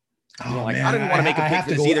 I didn't want to make a pick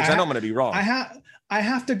for this either, because I know I'm going to be wrong. I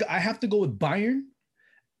have to go with Bayern.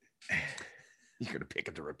 You're going to pick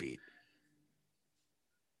it to repeat.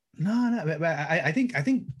 No, but I think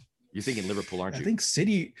you're thinking Liverpool, aren't you? I think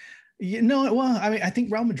City. I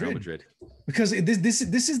think Real Madrid. Because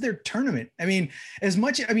this is their tournament. I mean,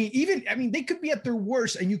 they could be at their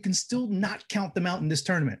worst, and you can still not count them out in this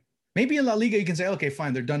tournament. Maybe in La Liga you can say, okay,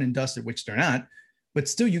 fine, they're done and dusted, which they're not. But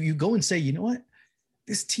still, you go and say, you know what?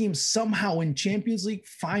 This team somehow in Champions League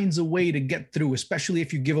finds a way to get through, especially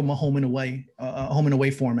if you give them a home and away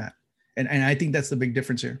format. And I think that's the big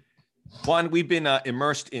difference here. Juan, we've been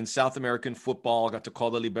immersed in South American football. Got to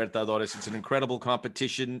call the Libertadores. It's an incredible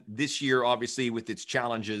competition this year, obviously, with its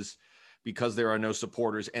challenges because there are no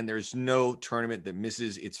supporters, and there's no tournament that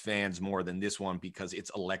misses its fans more than this one because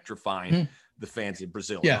it's electrifying the fans in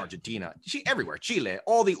Brazil, and Argentina, everywhere, Chile,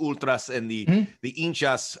 all the ultras and the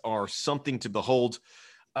hinchas are something to behold.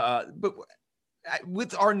 But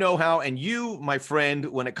with our know-how, and you, my friend,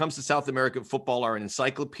 when it comes to South American football, are an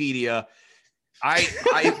encyclopedia.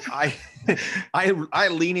 I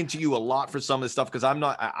lean into you a lot for some of this stuff because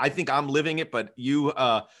I think I'm living it, but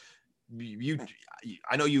I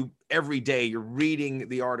know you every day. You're reading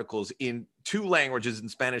the articles in 2 languages, in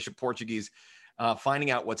Spanish and Portuguese, finding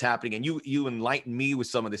out what's happening, and you enlighten me with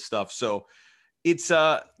some of this stuff. So it's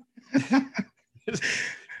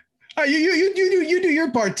you do your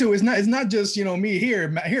part too. It's not just me here,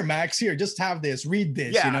 Max, here, just have this, read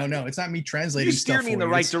this. No, it's not me translating. You steer stuff me in the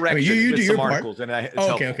you. right direction. You do your articles, part. And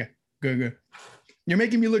okay, good. You're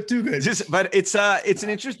making me look too good. But it's an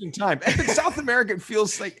interesting time. South America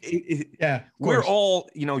feels like we're all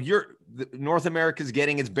North America's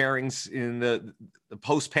getting its bearings in the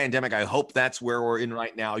post-pandemic. I hope that's where we're in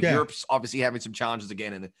right now. Yeah. Europe's obviously having some challenges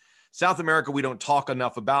again, and South America, we don't talk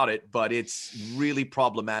enough about it, but it's really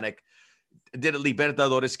problematic. I did a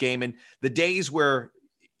Libertadores game, and the days where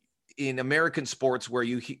in American sports where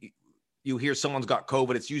you hear someone's got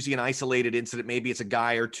COVID, it's usually an isolated incident. Maybe it's a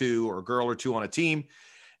guy or two or a girl or two on a team.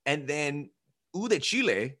 And then U de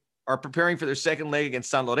Chile are preparing for their second leg against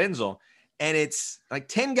San Lorenzo. And it's like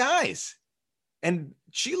 10 guys. And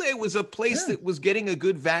Chile was a place that was getting a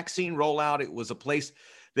good vaccine rollout. It was a place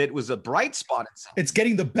that was a bright spot. It's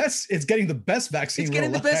getting the best. It's getting the best vaccine. It's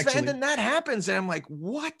getting the best. And then that happens. And I'm like,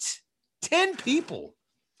 what? 10 people.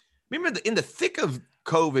 Remember in the thick of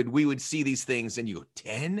COVID, we would see these things and you go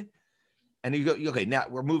 10 and you go, okay, now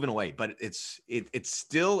we're moving away, but it's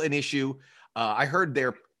still an issue. I heard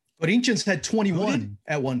Corinthians had 21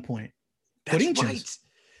 at one point. That's right.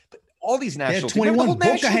 But all these national 21.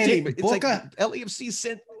 Boca had it's like LAFC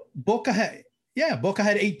sent. Boca had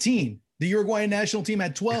 18. The Uruguayan national team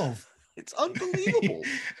had 12. It's unbelievable.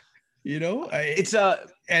 It's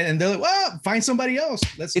and they're like, well, find somebody else.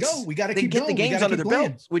 Let's go. We got to keep get going. the games under their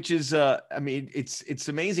belts, which is, it's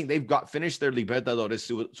amazing. They've finished their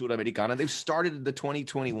Libertadores Sudamericana. They've started the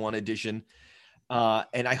 2021 edition.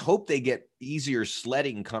 And I hope they get easier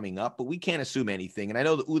sledding coming up, but we can't assume anything. And I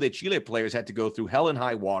know the U de Chile players had to go through hell and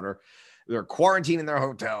high water. They're quarantining their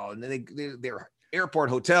hotel, and then their airport,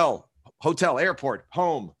 hotel, airport,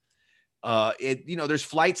 home. There's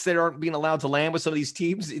flights that aren't being allowed to land with some of these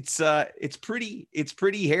teams. It's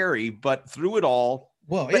pretty hairy, but through it all,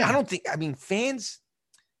 I don't think, fans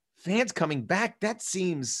coming back, that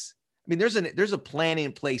seems, there's a plan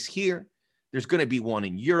in place here. There's going to be one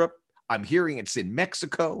in Europe. I'm hearing it's in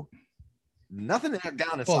Mexico. Nothing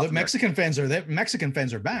down in South the Mexican fans are there. Mexican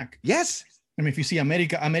fans are back. Yes. If you see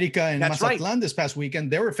America and Mazatlan this past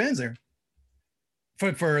weekend, there were fans there.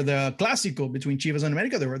 For the Clásico between Chivas and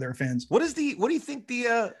America, there were fans. What do you think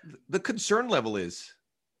the concern level is?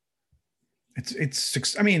 It's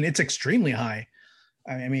extremely high.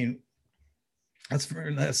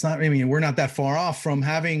 That's not. We're not that far off from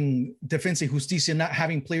having Defensa y Justicia not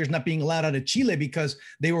having players not being allowed out of Chile because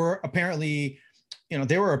they were apparently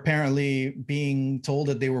being told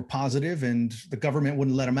that they were positive and the government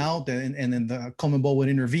wouldn't let them out, and then the CONMEBOL would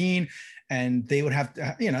intervene. And they would have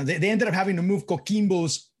to, they ended up having to move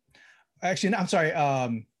Coquimbo's. Actually, no, I'm sorry.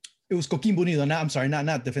 It was Coquimbo Unido. Not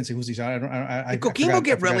Defensa y Justicia. Did Coquimbo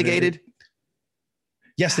get relegated?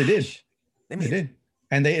 Yes, they did. They did.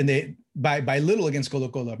 And they by little against Colo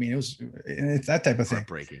Colo. It's that type of thing.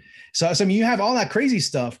 Heartbreaking. So you have all that crazy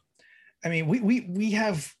stuff. We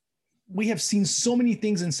have seen so many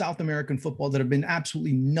things in South American football that have been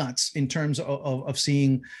absolutely nuts in terms of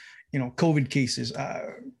seeing, COVID cases.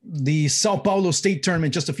 The Sao Paulo state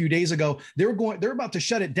tournament just a few days ago, they're about to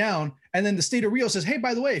shut it down. And then the state of Rio says, hey,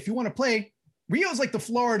 by the way, if you want to play, Rio's like the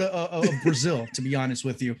Florida of Brazil, to be honest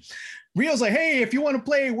with you. Rio's like, hey, if you want to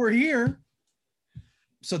play, we're here.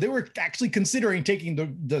 So they were actually considering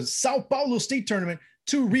taking the Sao Paulo state tournament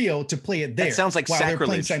to Rio to play it there. That sounds like while sacrilege. They're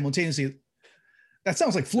playing simultaneously. That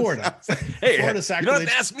sounds like Florida. Hey, Florida sacrilege. You don't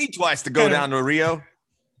have to ask me twice to go down to Rio.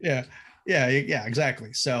 Yeah,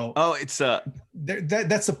 exactly. So, it's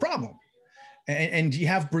that's the problem. And you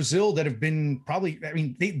have Brazil that have been probably,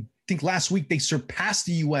 they think last week they surpassed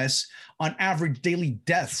the US on average daily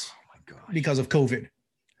deaths because of COVID.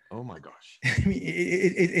 Oh my gosh.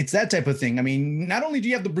 It's that type of thing. Not only do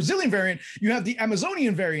you have the Brazilian variant, you have the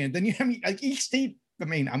Amazonian variant. Then you have like each state.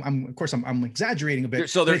 I'm exaggerating a bit.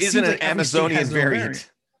 So there isn't an Amazonian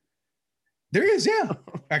variant. There is, yeah.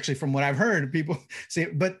 Actually, from what I've heard, people say,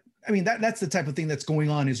 but that's the type of thing that's going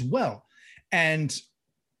on as well. And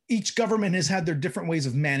each government has had their different ways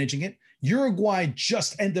of managing it. Uruguay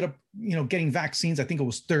just ended up, getting vaccines. I think it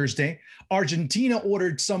was Thursday. Argentina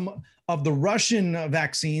ordered some of the Russian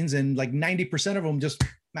vaccines, and like 90% of them just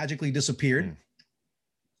magically disappeared.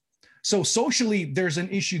 So socially, there's an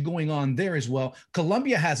issue going on there as well.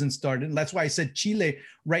 Colombia hasn't started. And that's why I said Chile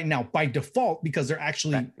right now, by default, because they're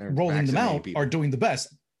actually rolling them out, are doing the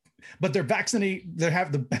best. But they're vaccinated. They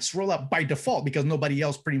have the best rollout by default because nobody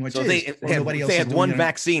else pretty much is. If they had one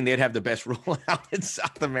vaccine, they'd have the best rollout in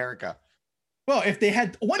South America. Well, if they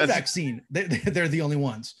had one vaccine, they're the only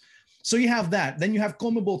ones. So you have that. Then you have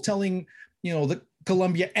CONMEBOL telling, the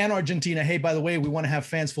Colombia and Argentina, hey, by the way, we want to have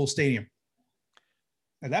fans full stadium.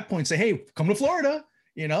 At that point, say, hey, come to Florida.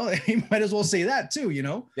 You might as well say that too.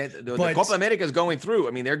 The Copa America is going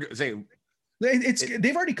through. They're saying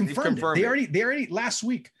they've already confirmed it. They already last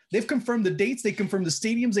week. They've confirmed the dates. They confirmed the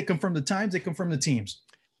stadiums. They confirmed the times. They confirmed the teams.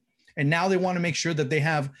 And now they want to make sure that they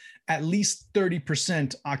have at least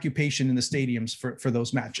 30% occupation in the stadiums for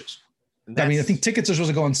those matches. I think tickets are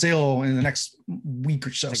supposed to go on sale in the next week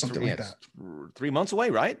or so, something like that. 3 months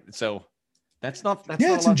away, right? So it's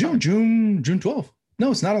in June 12th. No,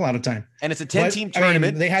 it's not a lot of time. And it's a 10-team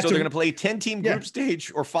tournament. They're going to play 10-team group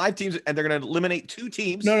stage or 5 teams, and they're going to eliminate 2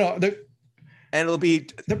 teams. No, And it'll be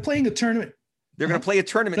they're playing a tournament. They're going to play a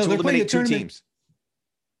tournament to they're playing eliminate two teams.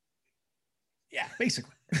 Yeah,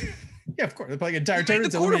 basically. Yeah, of course. They're playing an entire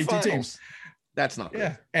tournament to eliminate two teams. That's not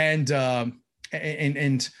good. Yeah.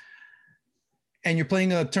 And you're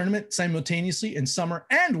playing a tournament simultaneously in summer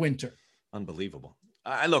and winter. Unbelievable.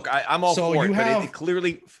 I'm all for it, but it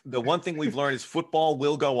clearly, the one thing we've learned is football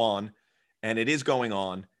will go on, and it is going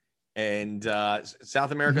on. And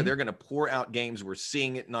South America, they're going to pour out games. We're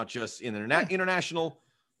seeing it not just in international,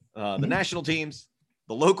 the national teams,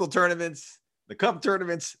 the local tournaments, the cup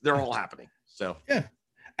tournaments. They're all happening. So yeah,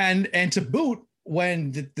 and to boot,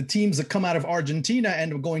 when the teams that come out of Argentina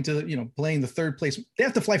end up going to playing the third place, they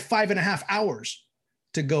have to fly 5.5 hours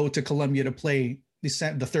to go to Colombia to play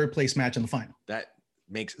the third place match in the final. That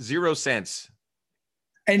makes 0 sense.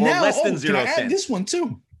 And now, less than 0 cents. Can I add this one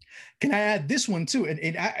too? Can I add this one too?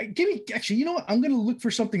 And give me, actually, you know what? I'm going to look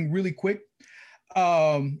for something really quick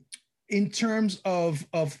in terms of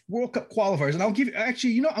World Cup qualifiers. And I'll give you,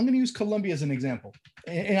 actually, I'm going to use Colombia as an example.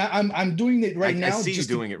 And I'm doing it right now. I see you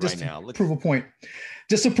doing it right now. Let's prove a point.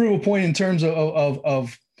 Just to prove a point in terms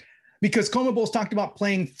of because CONMEBOL's talked about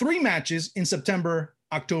playing 3 matches in September,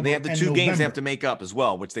 October. They have the 2 November. games they have to make up as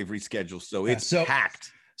well, which they've rescheduled. So it's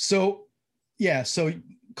packed. So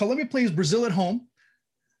Colombia plays Brazil at home,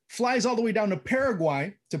 flies all the way down to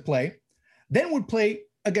Paraguay to play, then would play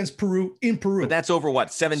against Peru in Peru. But that's over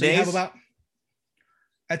what, 7 days?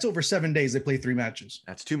 That's over 7 days. They play 3 matches.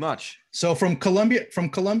 That's too much. So from Barranquilla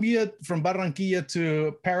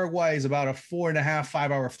to Paraguay is about a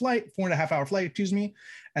 5 hour flight, excuse me.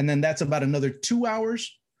 And then that's about another 2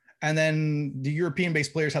 hours. And then the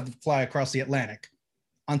European-based players have to fly across the Atlantic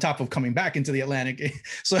on top of coming back into the Atlantic.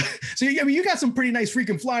 So you got some pretty nice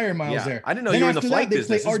freaking flyer miles there. I didn't know you were in the flight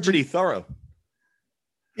business. It's pretty thorough.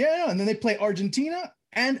 Yeah, and then they play Argentina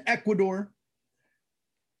and Ecuador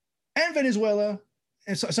and Venezuela.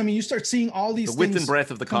 And so you start seeing all these the width and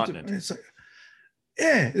breadth of the continent.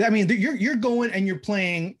 You're going and you're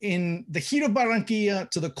playing in the heat of Barranquilla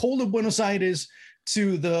to the cold of Buenos Aires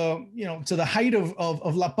to the height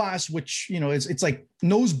of La Paz, which it's like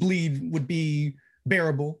nosebleed would be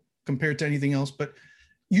bearable compared to anything else. But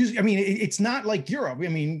it's not like Europe.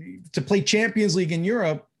 To play Champions League in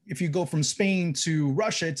Europe, if you go from Spain to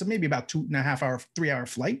Russia, it's maybe about 2.5 hour, 3 hour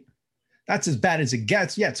flight. That's as bad as it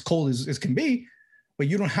gets. Yeah, it's cold as can be, but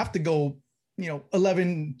you don't have to go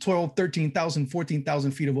 11, 12, 13,000,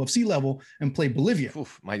 14,000 feet above sea level and play Bolivia.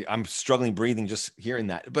 I'm struggling breathing just hearing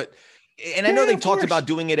that. But I know they've talked about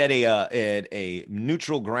doing it at a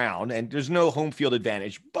neutral ground, and there's no home field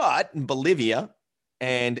advantage. But Bolivia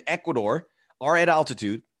and Ecuador are at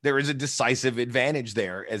altitude. There is a decisive advantage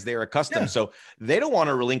there as they're accustomed. Yeah. So they don't want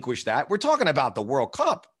to relinquish that. We're talking about the World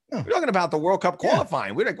Cup. We're talking about the World Cup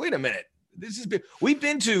qualifying. We're like, wait a minute. We've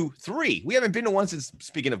been to 3. We haven't been to one since,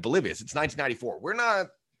 speaking of Bolivia, since 1994.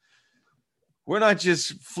 We're not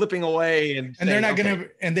just flipping away and they're not going to,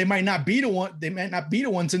 and they might not be to one. They might not be to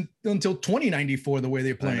one until 2094, the way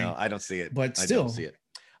they're playing. I don't see it, but still, I don't see it.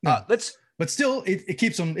 No. But still, it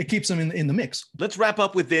keeps them in the mix. Let's wrap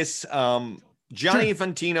up with this. Gianni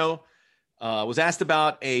Infantino was asked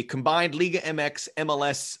about a combined Liga MX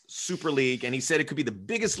MLS Super League, and he said it could be the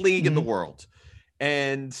biggest league in the world,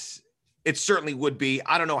 and it certainly would be.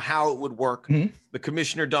 I don't know how it would work. The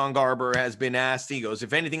commissioner, Don Garber, has been asked. He goes,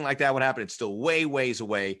 if anything like that would happen, it's still ways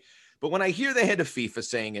away. But when I hear the head of FIFA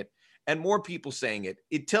saying it and more people saying it,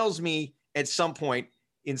 it tells me at some point,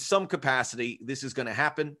 in some capacity, this is going to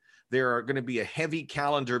happen. There are going to be a heavy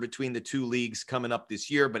calendar between the 2 leagues coming up this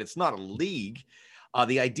year, but it's not a league.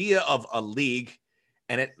 The idea of a league,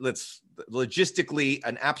 and let's logistically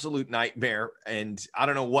an absolute nightmare. And I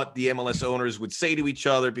don't know what the MLS owners would say to each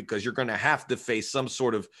other, because you're going to have to face some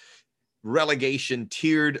sort of relegation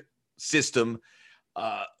tiered system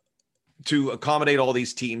to accommodate all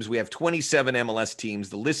these teams. We have 27 MLS teams.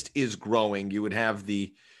 The list is growing. You would have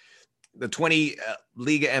the 20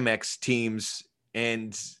 Liga MX teams,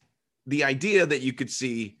 and the idea that you could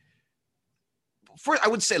see, I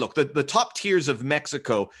would say, look, the top tiers of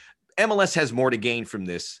Mexico, MLS has more to gain from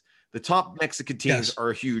this. The top Mexican teams are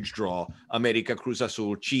a huge draw. America, Cruz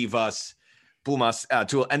Azul, Chivas, Pumas,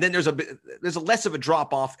 and then there's a less of a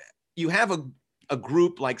drop off. You have a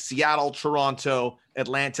group like Seattle, Toronto,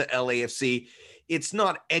 Atlanta, LAFC. It's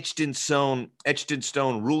not etched in stone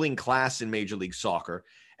ruling class in Major League Soccer.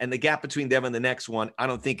 And the gap between them and the next one, I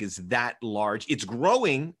don't think is that large. It's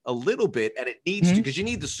growing a little bit, and it needs to, because you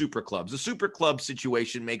need the super clubs. The super club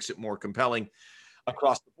situation makes it more compelling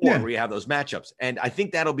across the board, where you have those matchups. And I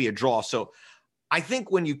think that'll be a draw. So I think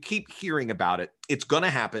when you keep hearing about it, it's going to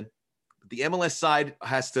happen. The MLS side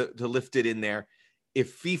has to lift it in there.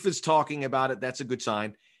 If FIFA's talking about it, that's a good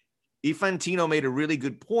sign. Infantino made a really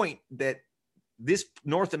good point that this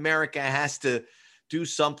North America has to do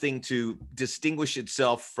something to distinguish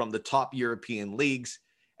itself from the top European leagues,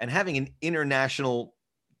 and having an international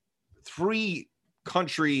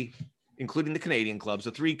 3-country, including the Canadian clubs,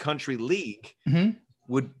 a 3-country league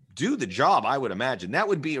would do the job. I would imagine that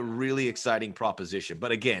would be a really exciting proposition.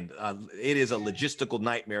 But again, it is a logistical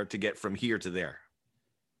nightmare to get from here to there.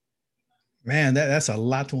 Man, that's a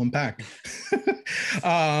lot to unpack.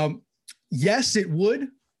 Yes, it would.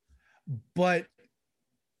 But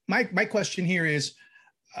my question here is,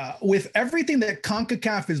 with everything that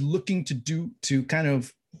CONCACAF is looking to do to kind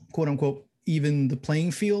of, quote unquote, even the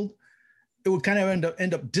playing field, it would kind of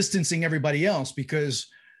end up distancing everybody else, because,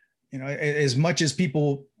 you know, as much as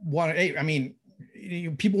people want to, I mean,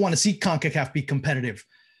 people want to see CONCACAF be competitive,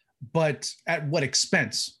 but at what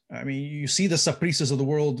expense? I mean, you see the Saprisas of the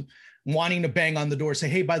world wanting to bang on the door, say,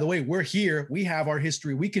 hey, by the way, we're here. We have our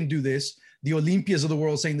history. We can do this. The Olympias of the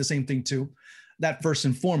world saying the same thing too. That first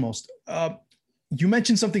and foremost. You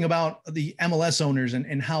mentioned something about the MLS owners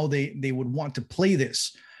and how they would want to play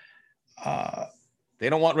this. They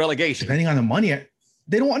don't want relegation. Depending on the money,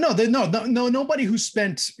 they don't want, no, nobody who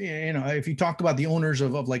spent, you know, if you talk about the owners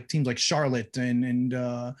of like teams like Charlotte and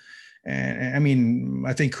I mean,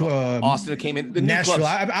 I think Austin came in, the Nashville,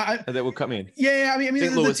 that will come in. Yeah, I mean,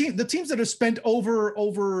 the teams that have spent over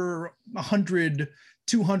 100,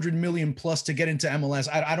 200 million plus to get into MLS,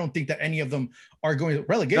 I don't think that any of them are going to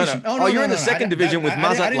relegation. No. You're in the second division with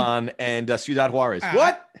Mazatlan and Ciudad Juarez.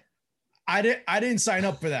 What? I didn't sign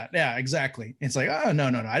up for that. Yeah, exactly. It's like, oh, no.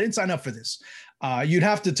 I didn't sign up for this. You'd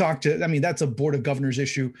have to talk to, I mean, that's a board of governors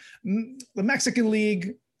issue. The Mexican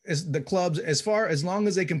League is the clubs, as long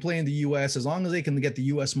as they can play in the US, as long as they can get the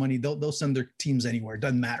US money, they'll send their teams anywhere. It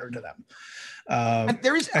doesn't matter to them. I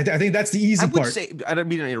think that's the easy part. I don't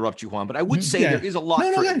mean to interrupt you, Juan, but I would say there is a lot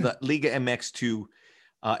for the Liga MX to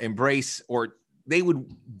embrace, or they would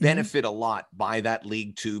benefit a lot by that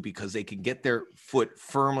league too, because they can get their foot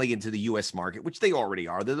firmly into the US market, which they already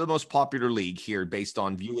are. They're the most popular league here based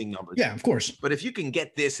on viewing numbers. Yeah, of course. But if you can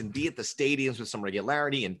get this and be at the stadiums with some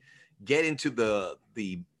regularity and get into the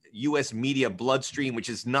US media bloodstream, which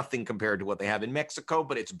is nothing compared to what they have in Mexico,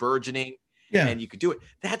 but it's burgeoning. Yeah. And you could do it.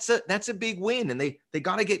 That's a big win. And they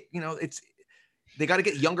got to get, they got to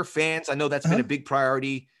get younger fans. I know that's been a big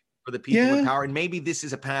priority for the people with power, and maybe this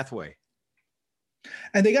is a pathway.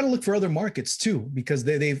 And they got to look for other markets too, because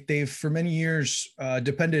they've for many years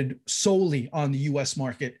depended solely on the US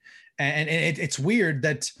market. And it's weird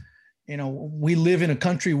that, we live in a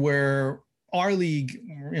country where our league,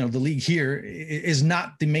 the league here is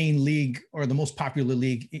not the main league or the most popular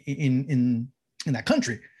league in that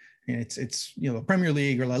country. It's the Premier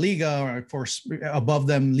League or La Liga, or of course above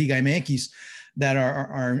them Liga MX, that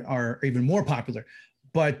are even more popular.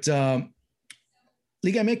 But Liga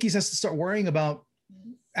MX has to start worrying about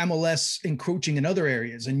MLS encroaching in other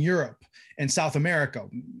areas in Europe and South America.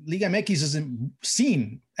 Liga MX isn't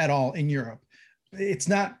seen at all in Europe. It's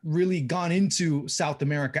not really gone into South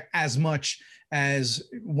America as much as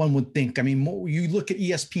one would think. I mean, you look at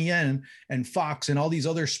ESPN and Fox and all these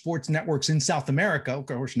other sports networks in South America. Of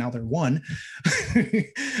course, now they're one,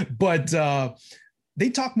 but they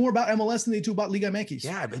talk more about MLS than they do about Liga MX.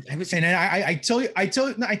 Yeah, but I tell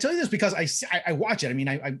you this because I watch it. I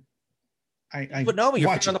mean, but no, you're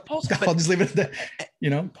on the pulse. I'll just leave it at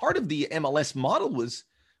that. Part of the MLS model was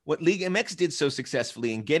what Liga MX did so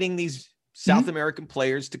successfully in getting these South American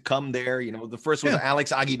players to come there. The first was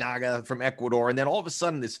Alex Aguinaga from Ecuador. And then all of a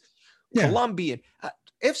sudden this Colombian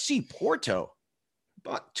FC Porto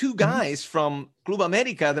bought two guys from Club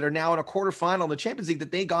America that are now in a quarterfinal in the Champions League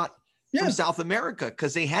that they got from South America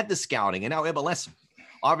because they had the scouting. And now MLS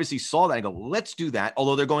obviously saw that and go, let's do that.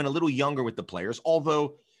 Although they're going a little younger with the players,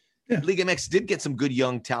 although Liga MX did get some good,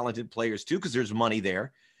 young, talented players too, because there's money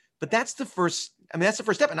there. But that's the first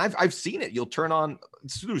step. And I've seen it. You'll turn on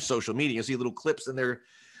through social media. You'll see little clips and they're,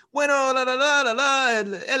 bueno, El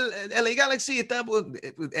Galaxy.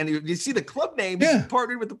 And you see the club names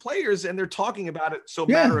partnered with the players and they're talking about it so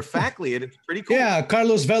matter-of-factly. And it's pretty cool. Yeah,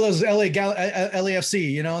 Carlos Vela's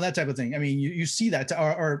LAFC, that type of thing. I mean, you see that,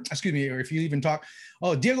 or excuse me, or if you even talk,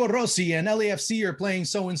 Diego Rossi and LAFC are playing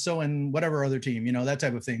so-and-so and whatever other team, that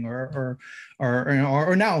type of thing. Or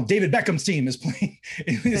now David Beckham's team is playing.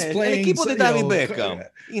 El equipo de David Beckham,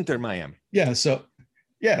 Inter Miami. So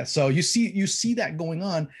you see that going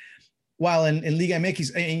on, while in Liga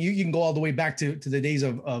MX, and you can go all the way back to the days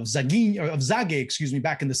of Zague,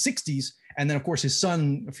 back in the 60s. And then of course his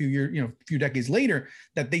son a few decades later,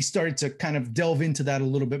 that they started to kind of delve into that a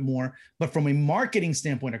little bit more. But from a marketing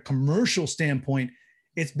standpoint, a commercial standpoint,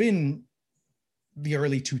 it's been the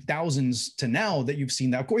early 2000s to now that you've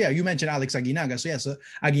seen that. Of course, yeah, you mentioned Alex Aguinaga. So, yeah, so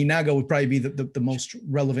Aguinaga would probably be the most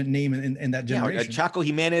relevant name in that generation. Yeah, Chaco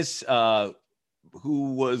Jimenez,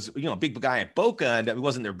 who was, a big guy at Boca, and he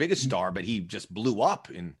wasn't their biggest star, but he just blew up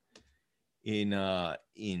in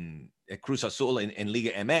Cruz Azul and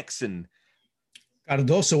Liga MX, and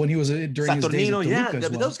Cardoso when he was during his days at Toluca as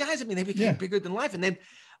well. Those guys, they became bigger than life. And then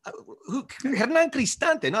Hernan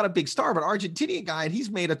Cristante, not a big star, but Argentinian guy, and he's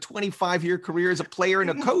made a 25-year career as a player and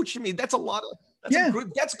a coach. I mean, that's a lot of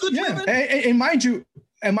that's good. Yeah, and mind you,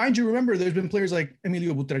 remember, there's been players like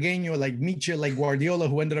Emilio Butragueño, like Michel, like Guardiola,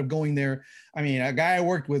 who ended up going there. I mean, a guy I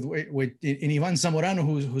worked with in Ivan Zamorano,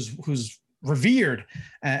 who's revered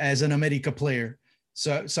as an America player.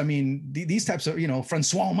 So I mean, these types of,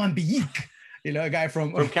 Francois Mambillic, a guy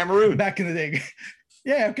from Cameroon back in the day.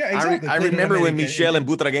 Yeah, okay, exactly. I remember when Michel and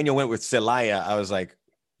Butragueño went with Celaya, I was like,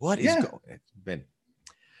 what is going on? It's been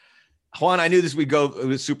Juan, I knew this would go, it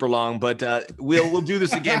was super long, but we'll do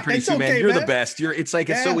this again pretty soon, man. You're the best. It's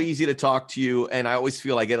so easy to talk to you, and I always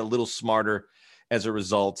feel I get a little smarter as a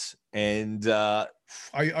result. And are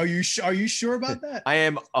you sure about that? I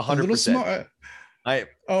am 100%. A little smart.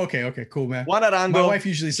 Okay, cool, man. Juan Arango, my wife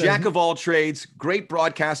usually says, jack of all trades, great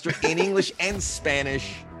broadcaster in English and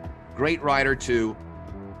Spanish, great writer too.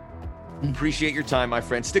 Appreciate your time, my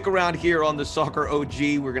friend. Stick around here on the Soccer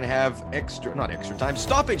OG. We're going to have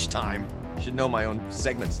stoppage time. I should know my own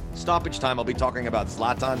segments. Stoppage time. I'll be talking about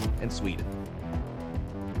Zlatan and Sweden.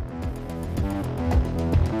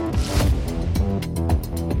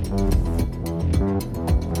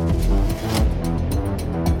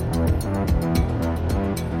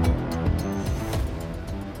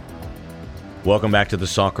 Welcome back to the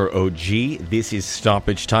Soccer OG. This is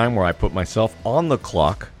stoppage time, where I put myself on the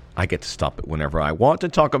clock. I get to stop it whenever I want to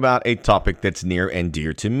talk about a topic that's near and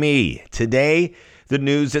dear to me. Today, the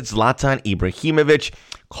news that Zlatan Ibrahimovic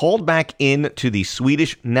called back into the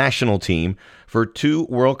Swedish national team for 2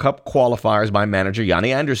 World Cup qualifiers by manager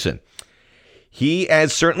Janne Andersson. He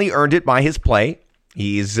has certainly earned it by his play.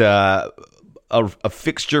 He's a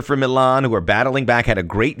fixture for Milan, who are battling back, had a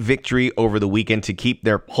great victory over the weekend to keep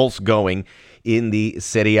their pulse going in the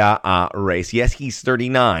Serie A race. Yes, he's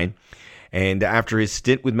 39. And after his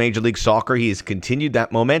stint with Major League Soccer, he has continued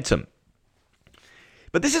that momentum.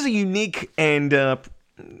 But this is a unique and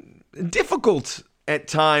difficult, at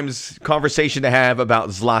times, conversation to have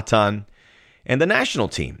about Zlatan and the national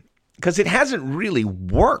team, because it hasn't really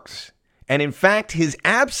worked. And in fact, his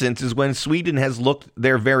absence is when Sweden has looked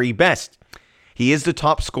their very best. He is the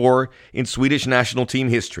top scorer in Swedish national team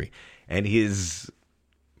history, and his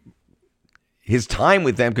time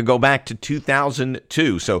with them can go back to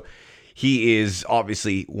 2002. So he is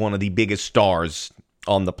obviously one of the biggest stars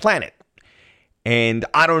on the planet. And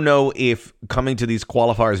I don't know if coming to these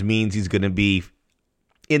qualifiers means he's going to be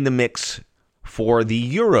in the mix for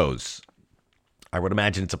the Euros. I would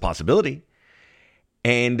imagine it's a possibility.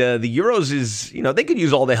 And the Euros is, they could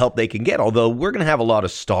use all the help they can get, although we're going to have a lot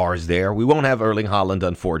of stars there. We won't have Erling Haaland,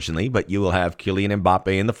 unfortunately, but you will have Kylian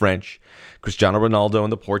Mbappe in the French, Cristiano Ronaldo in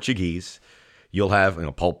the Portuguese. You'll have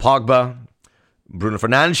Paul Pogba, Bruno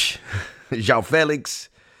Fernandes, João Felix,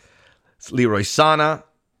 Leroy Sané,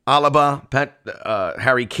 Alaba,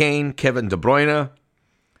 Harry Kane, Kevin De Bruyne,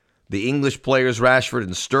 the English players Rashford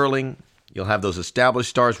and Sterling. You'll have those established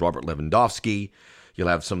stars, Robert Lewandowski. You'll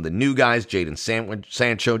have some of the new guys, Jadon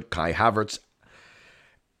Sancho, Kai Havertz.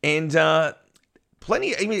 And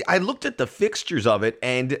plenty. I mean, I looked at the fixtures of it,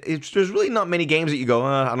 and there's really not many games that you go,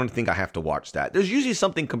 I don't think I have to watch that. There's usually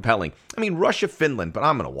something compelling. I mean, Russia, Finland, but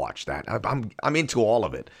I'm going to watch that. I'm into all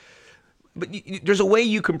of it. But there's a way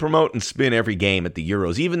you can promote and spin every game at the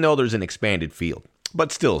Euros, even though there's an expanded field.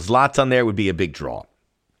 But still, Zlatan there would be a big draw.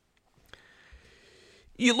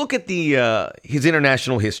 You look at his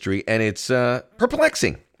international history, and it's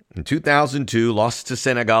perplexing. In 2002, lost to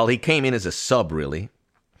Senegal. He came in as a sub, really.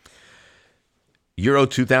 Euro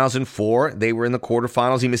 2004, they were in the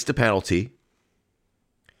quarterfinals. He missed a penalty.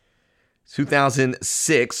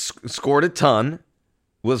 2006, scored a ton,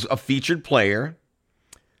 was a featured player.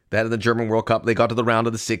 That of the German World Cup, they got to the round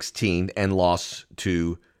of the 16 and lost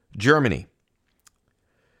to Germany.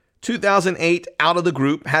 2008, out of the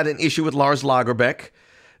group, had an issue with Lars Lagerbäck.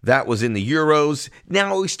 That was in the Euros.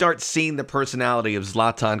 Now we start seeing the personality of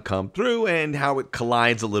Zlatan come through and how it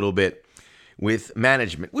collides a little bit with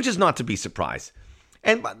management, which is not to be surprised.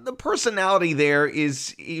 And the personality there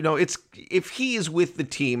is, it's if he is with the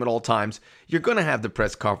team at all times, you're going to have the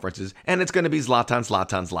press conferences, and it's going to be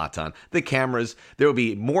Zlatan. The cameras, there will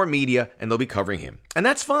be more media, and they'll be covering him. And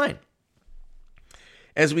that's fine.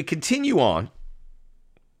 As we continue on,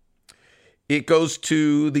 It goes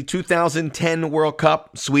to the 2010 World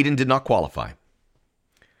Cup. Sweden did not qualify.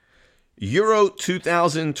 Euro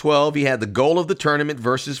 2012, he had the goal of the tournament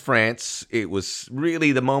versus France. It was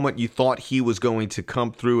really the moment you thought he was going to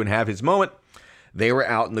come through and have his moment. They were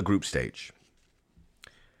out in the group stage.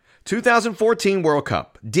 2014 World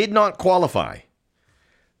Cup, did not qualify.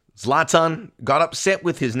 Zlatan got upset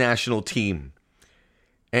with his national team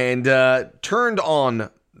and turned on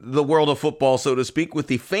the world of football, so to speak, with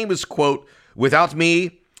the famous quote, "Without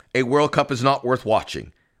me, a World Cup is not worth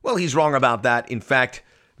watching." Well, he's wrong about that. In fact,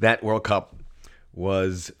 that World Cup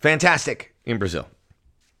was fantastic in Brazil.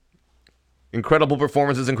 Incredible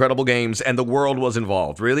performances, incredible games, and the world was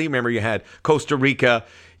involved. Really? Remember, you had Costa Rica,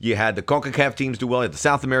 you had the CONCACAF teams do well, you had the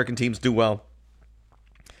South American teams do well.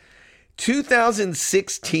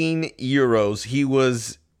 2016 Euros, he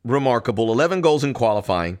was remarkable. 11 goals in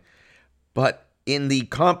qualifying, but in the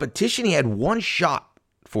competition, he had one shot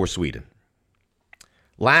for Sweden.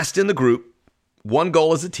 Last in the group, one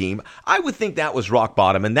goal as a team. I would think that was rock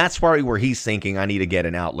bottom, and that's probably where he's thinking, I need to get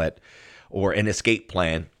an outlet or an escape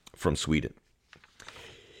plan from Sweden.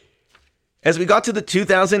 As we got to the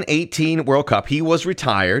 2018 World Cup, he was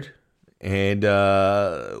retired, and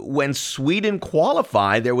when Sweden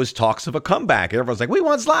qualified, there was talks of a comeback. Everyone's like, we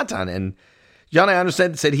want Zlatan, and Jan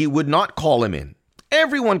Andersen said he would not call him in.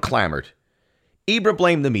 Everyone clamored. Ibra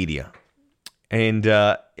blamed the media, and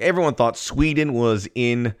everyone thought Sweden was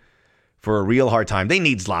in for a real hard time. They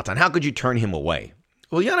need Zlatan. How could you turn him away?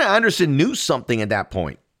 Well, Jan Andersen knew something at that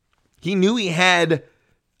point. He knew he had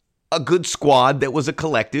a good squad that was a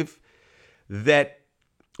collective that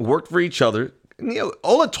worked for each other.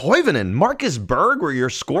 Ola Toivonen, Marcus Berg were your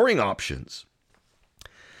scoring options.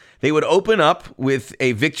 They would open up with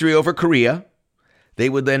a victory over Korea. They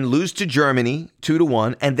would then lose to Germany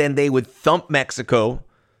 2-1, and then they would thump Mexico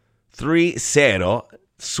 3-0.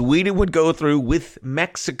 Sweden would go through with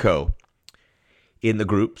Mexico in the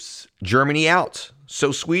groups, Germany out.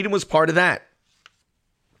 So Sweden was part of that.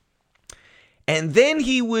 And then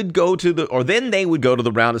they would go to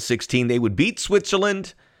the round of 16. They would beat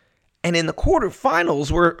Switzerland, and in the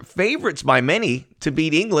quarterfinals were favorites by many to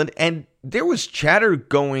beat England. And there was chatter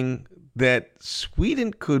going that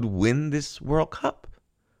Sweden could win this World Cup,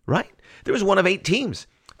 right? There was one of 8 teams.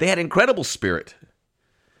 They had incredible spirit.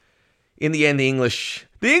 In the end, the English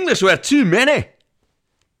were too many.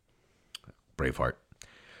 Braveheart.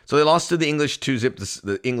 So they lost to the English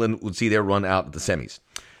 2-0. England would see their run out at the semis.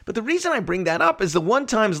 But the reason I bring that up is the one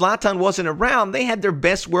time Zlatan wasn't around, they had their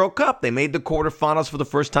best World Cup. They made the quarterfinals for the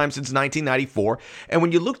first time since 1994. And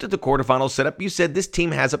when you looked at the quarterfinal setup, you said this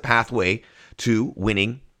team has a pathway to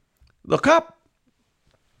winning the Cup.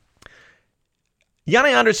 Jan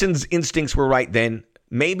Andersen's instincts were right then.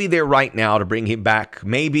 Maybe they're right now to bring him back.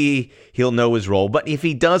 Maybe he'll know his role. But if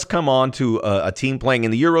he does come on to a team playing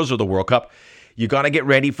in the Euros or the World Cup, you got to get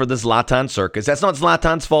ready for the Zlatan circus. That's not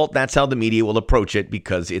Zlatan's fault. That's how the media will approach it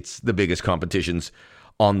because it's the biggest competitions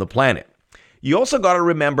on the planet. You also got to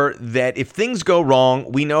remember that if things go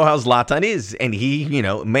wrong, we know how Zlatan is. And he,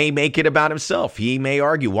 may make it about himself. He may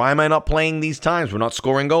argue, why am I not playing these times? We're not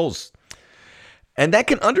scoring goals. And that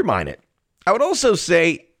can undermine it. I would also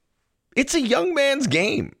say it's a young man's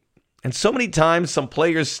game. And so many times some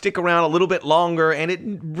players stick around a little bit longer and it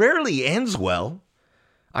rarely ends well.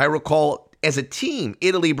 I recall as a team,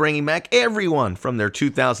 Italy bringing back everyone from their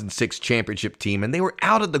 2006 championship team, and they were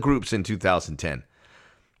out of the groups in 2010.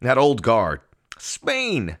 That old guard.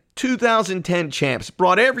 Spain, 2010 champs,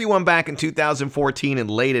 brought everyone back in 2014 and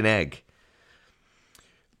laid an egg.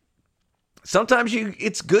 Sometimes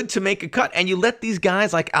it's good to make a cut, and you let these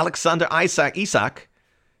guys like Alexander Isak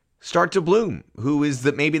start to bloom, who is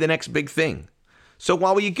maybe the next big thing. So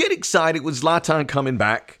while you get excited with Zlatan coming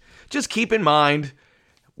back, just keep in mind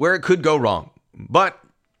where it could go wrong. But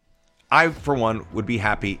I, for one, would be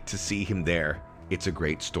happy to see him there. It's a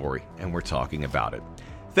great story, and we're talking about it.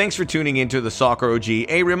 Thanks for tuning into the Soccer OG.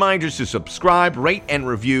 A reminder to subscribe, rate, and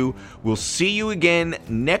review. We'll see you again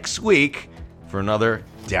next week for another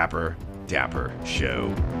Dapper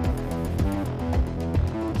show.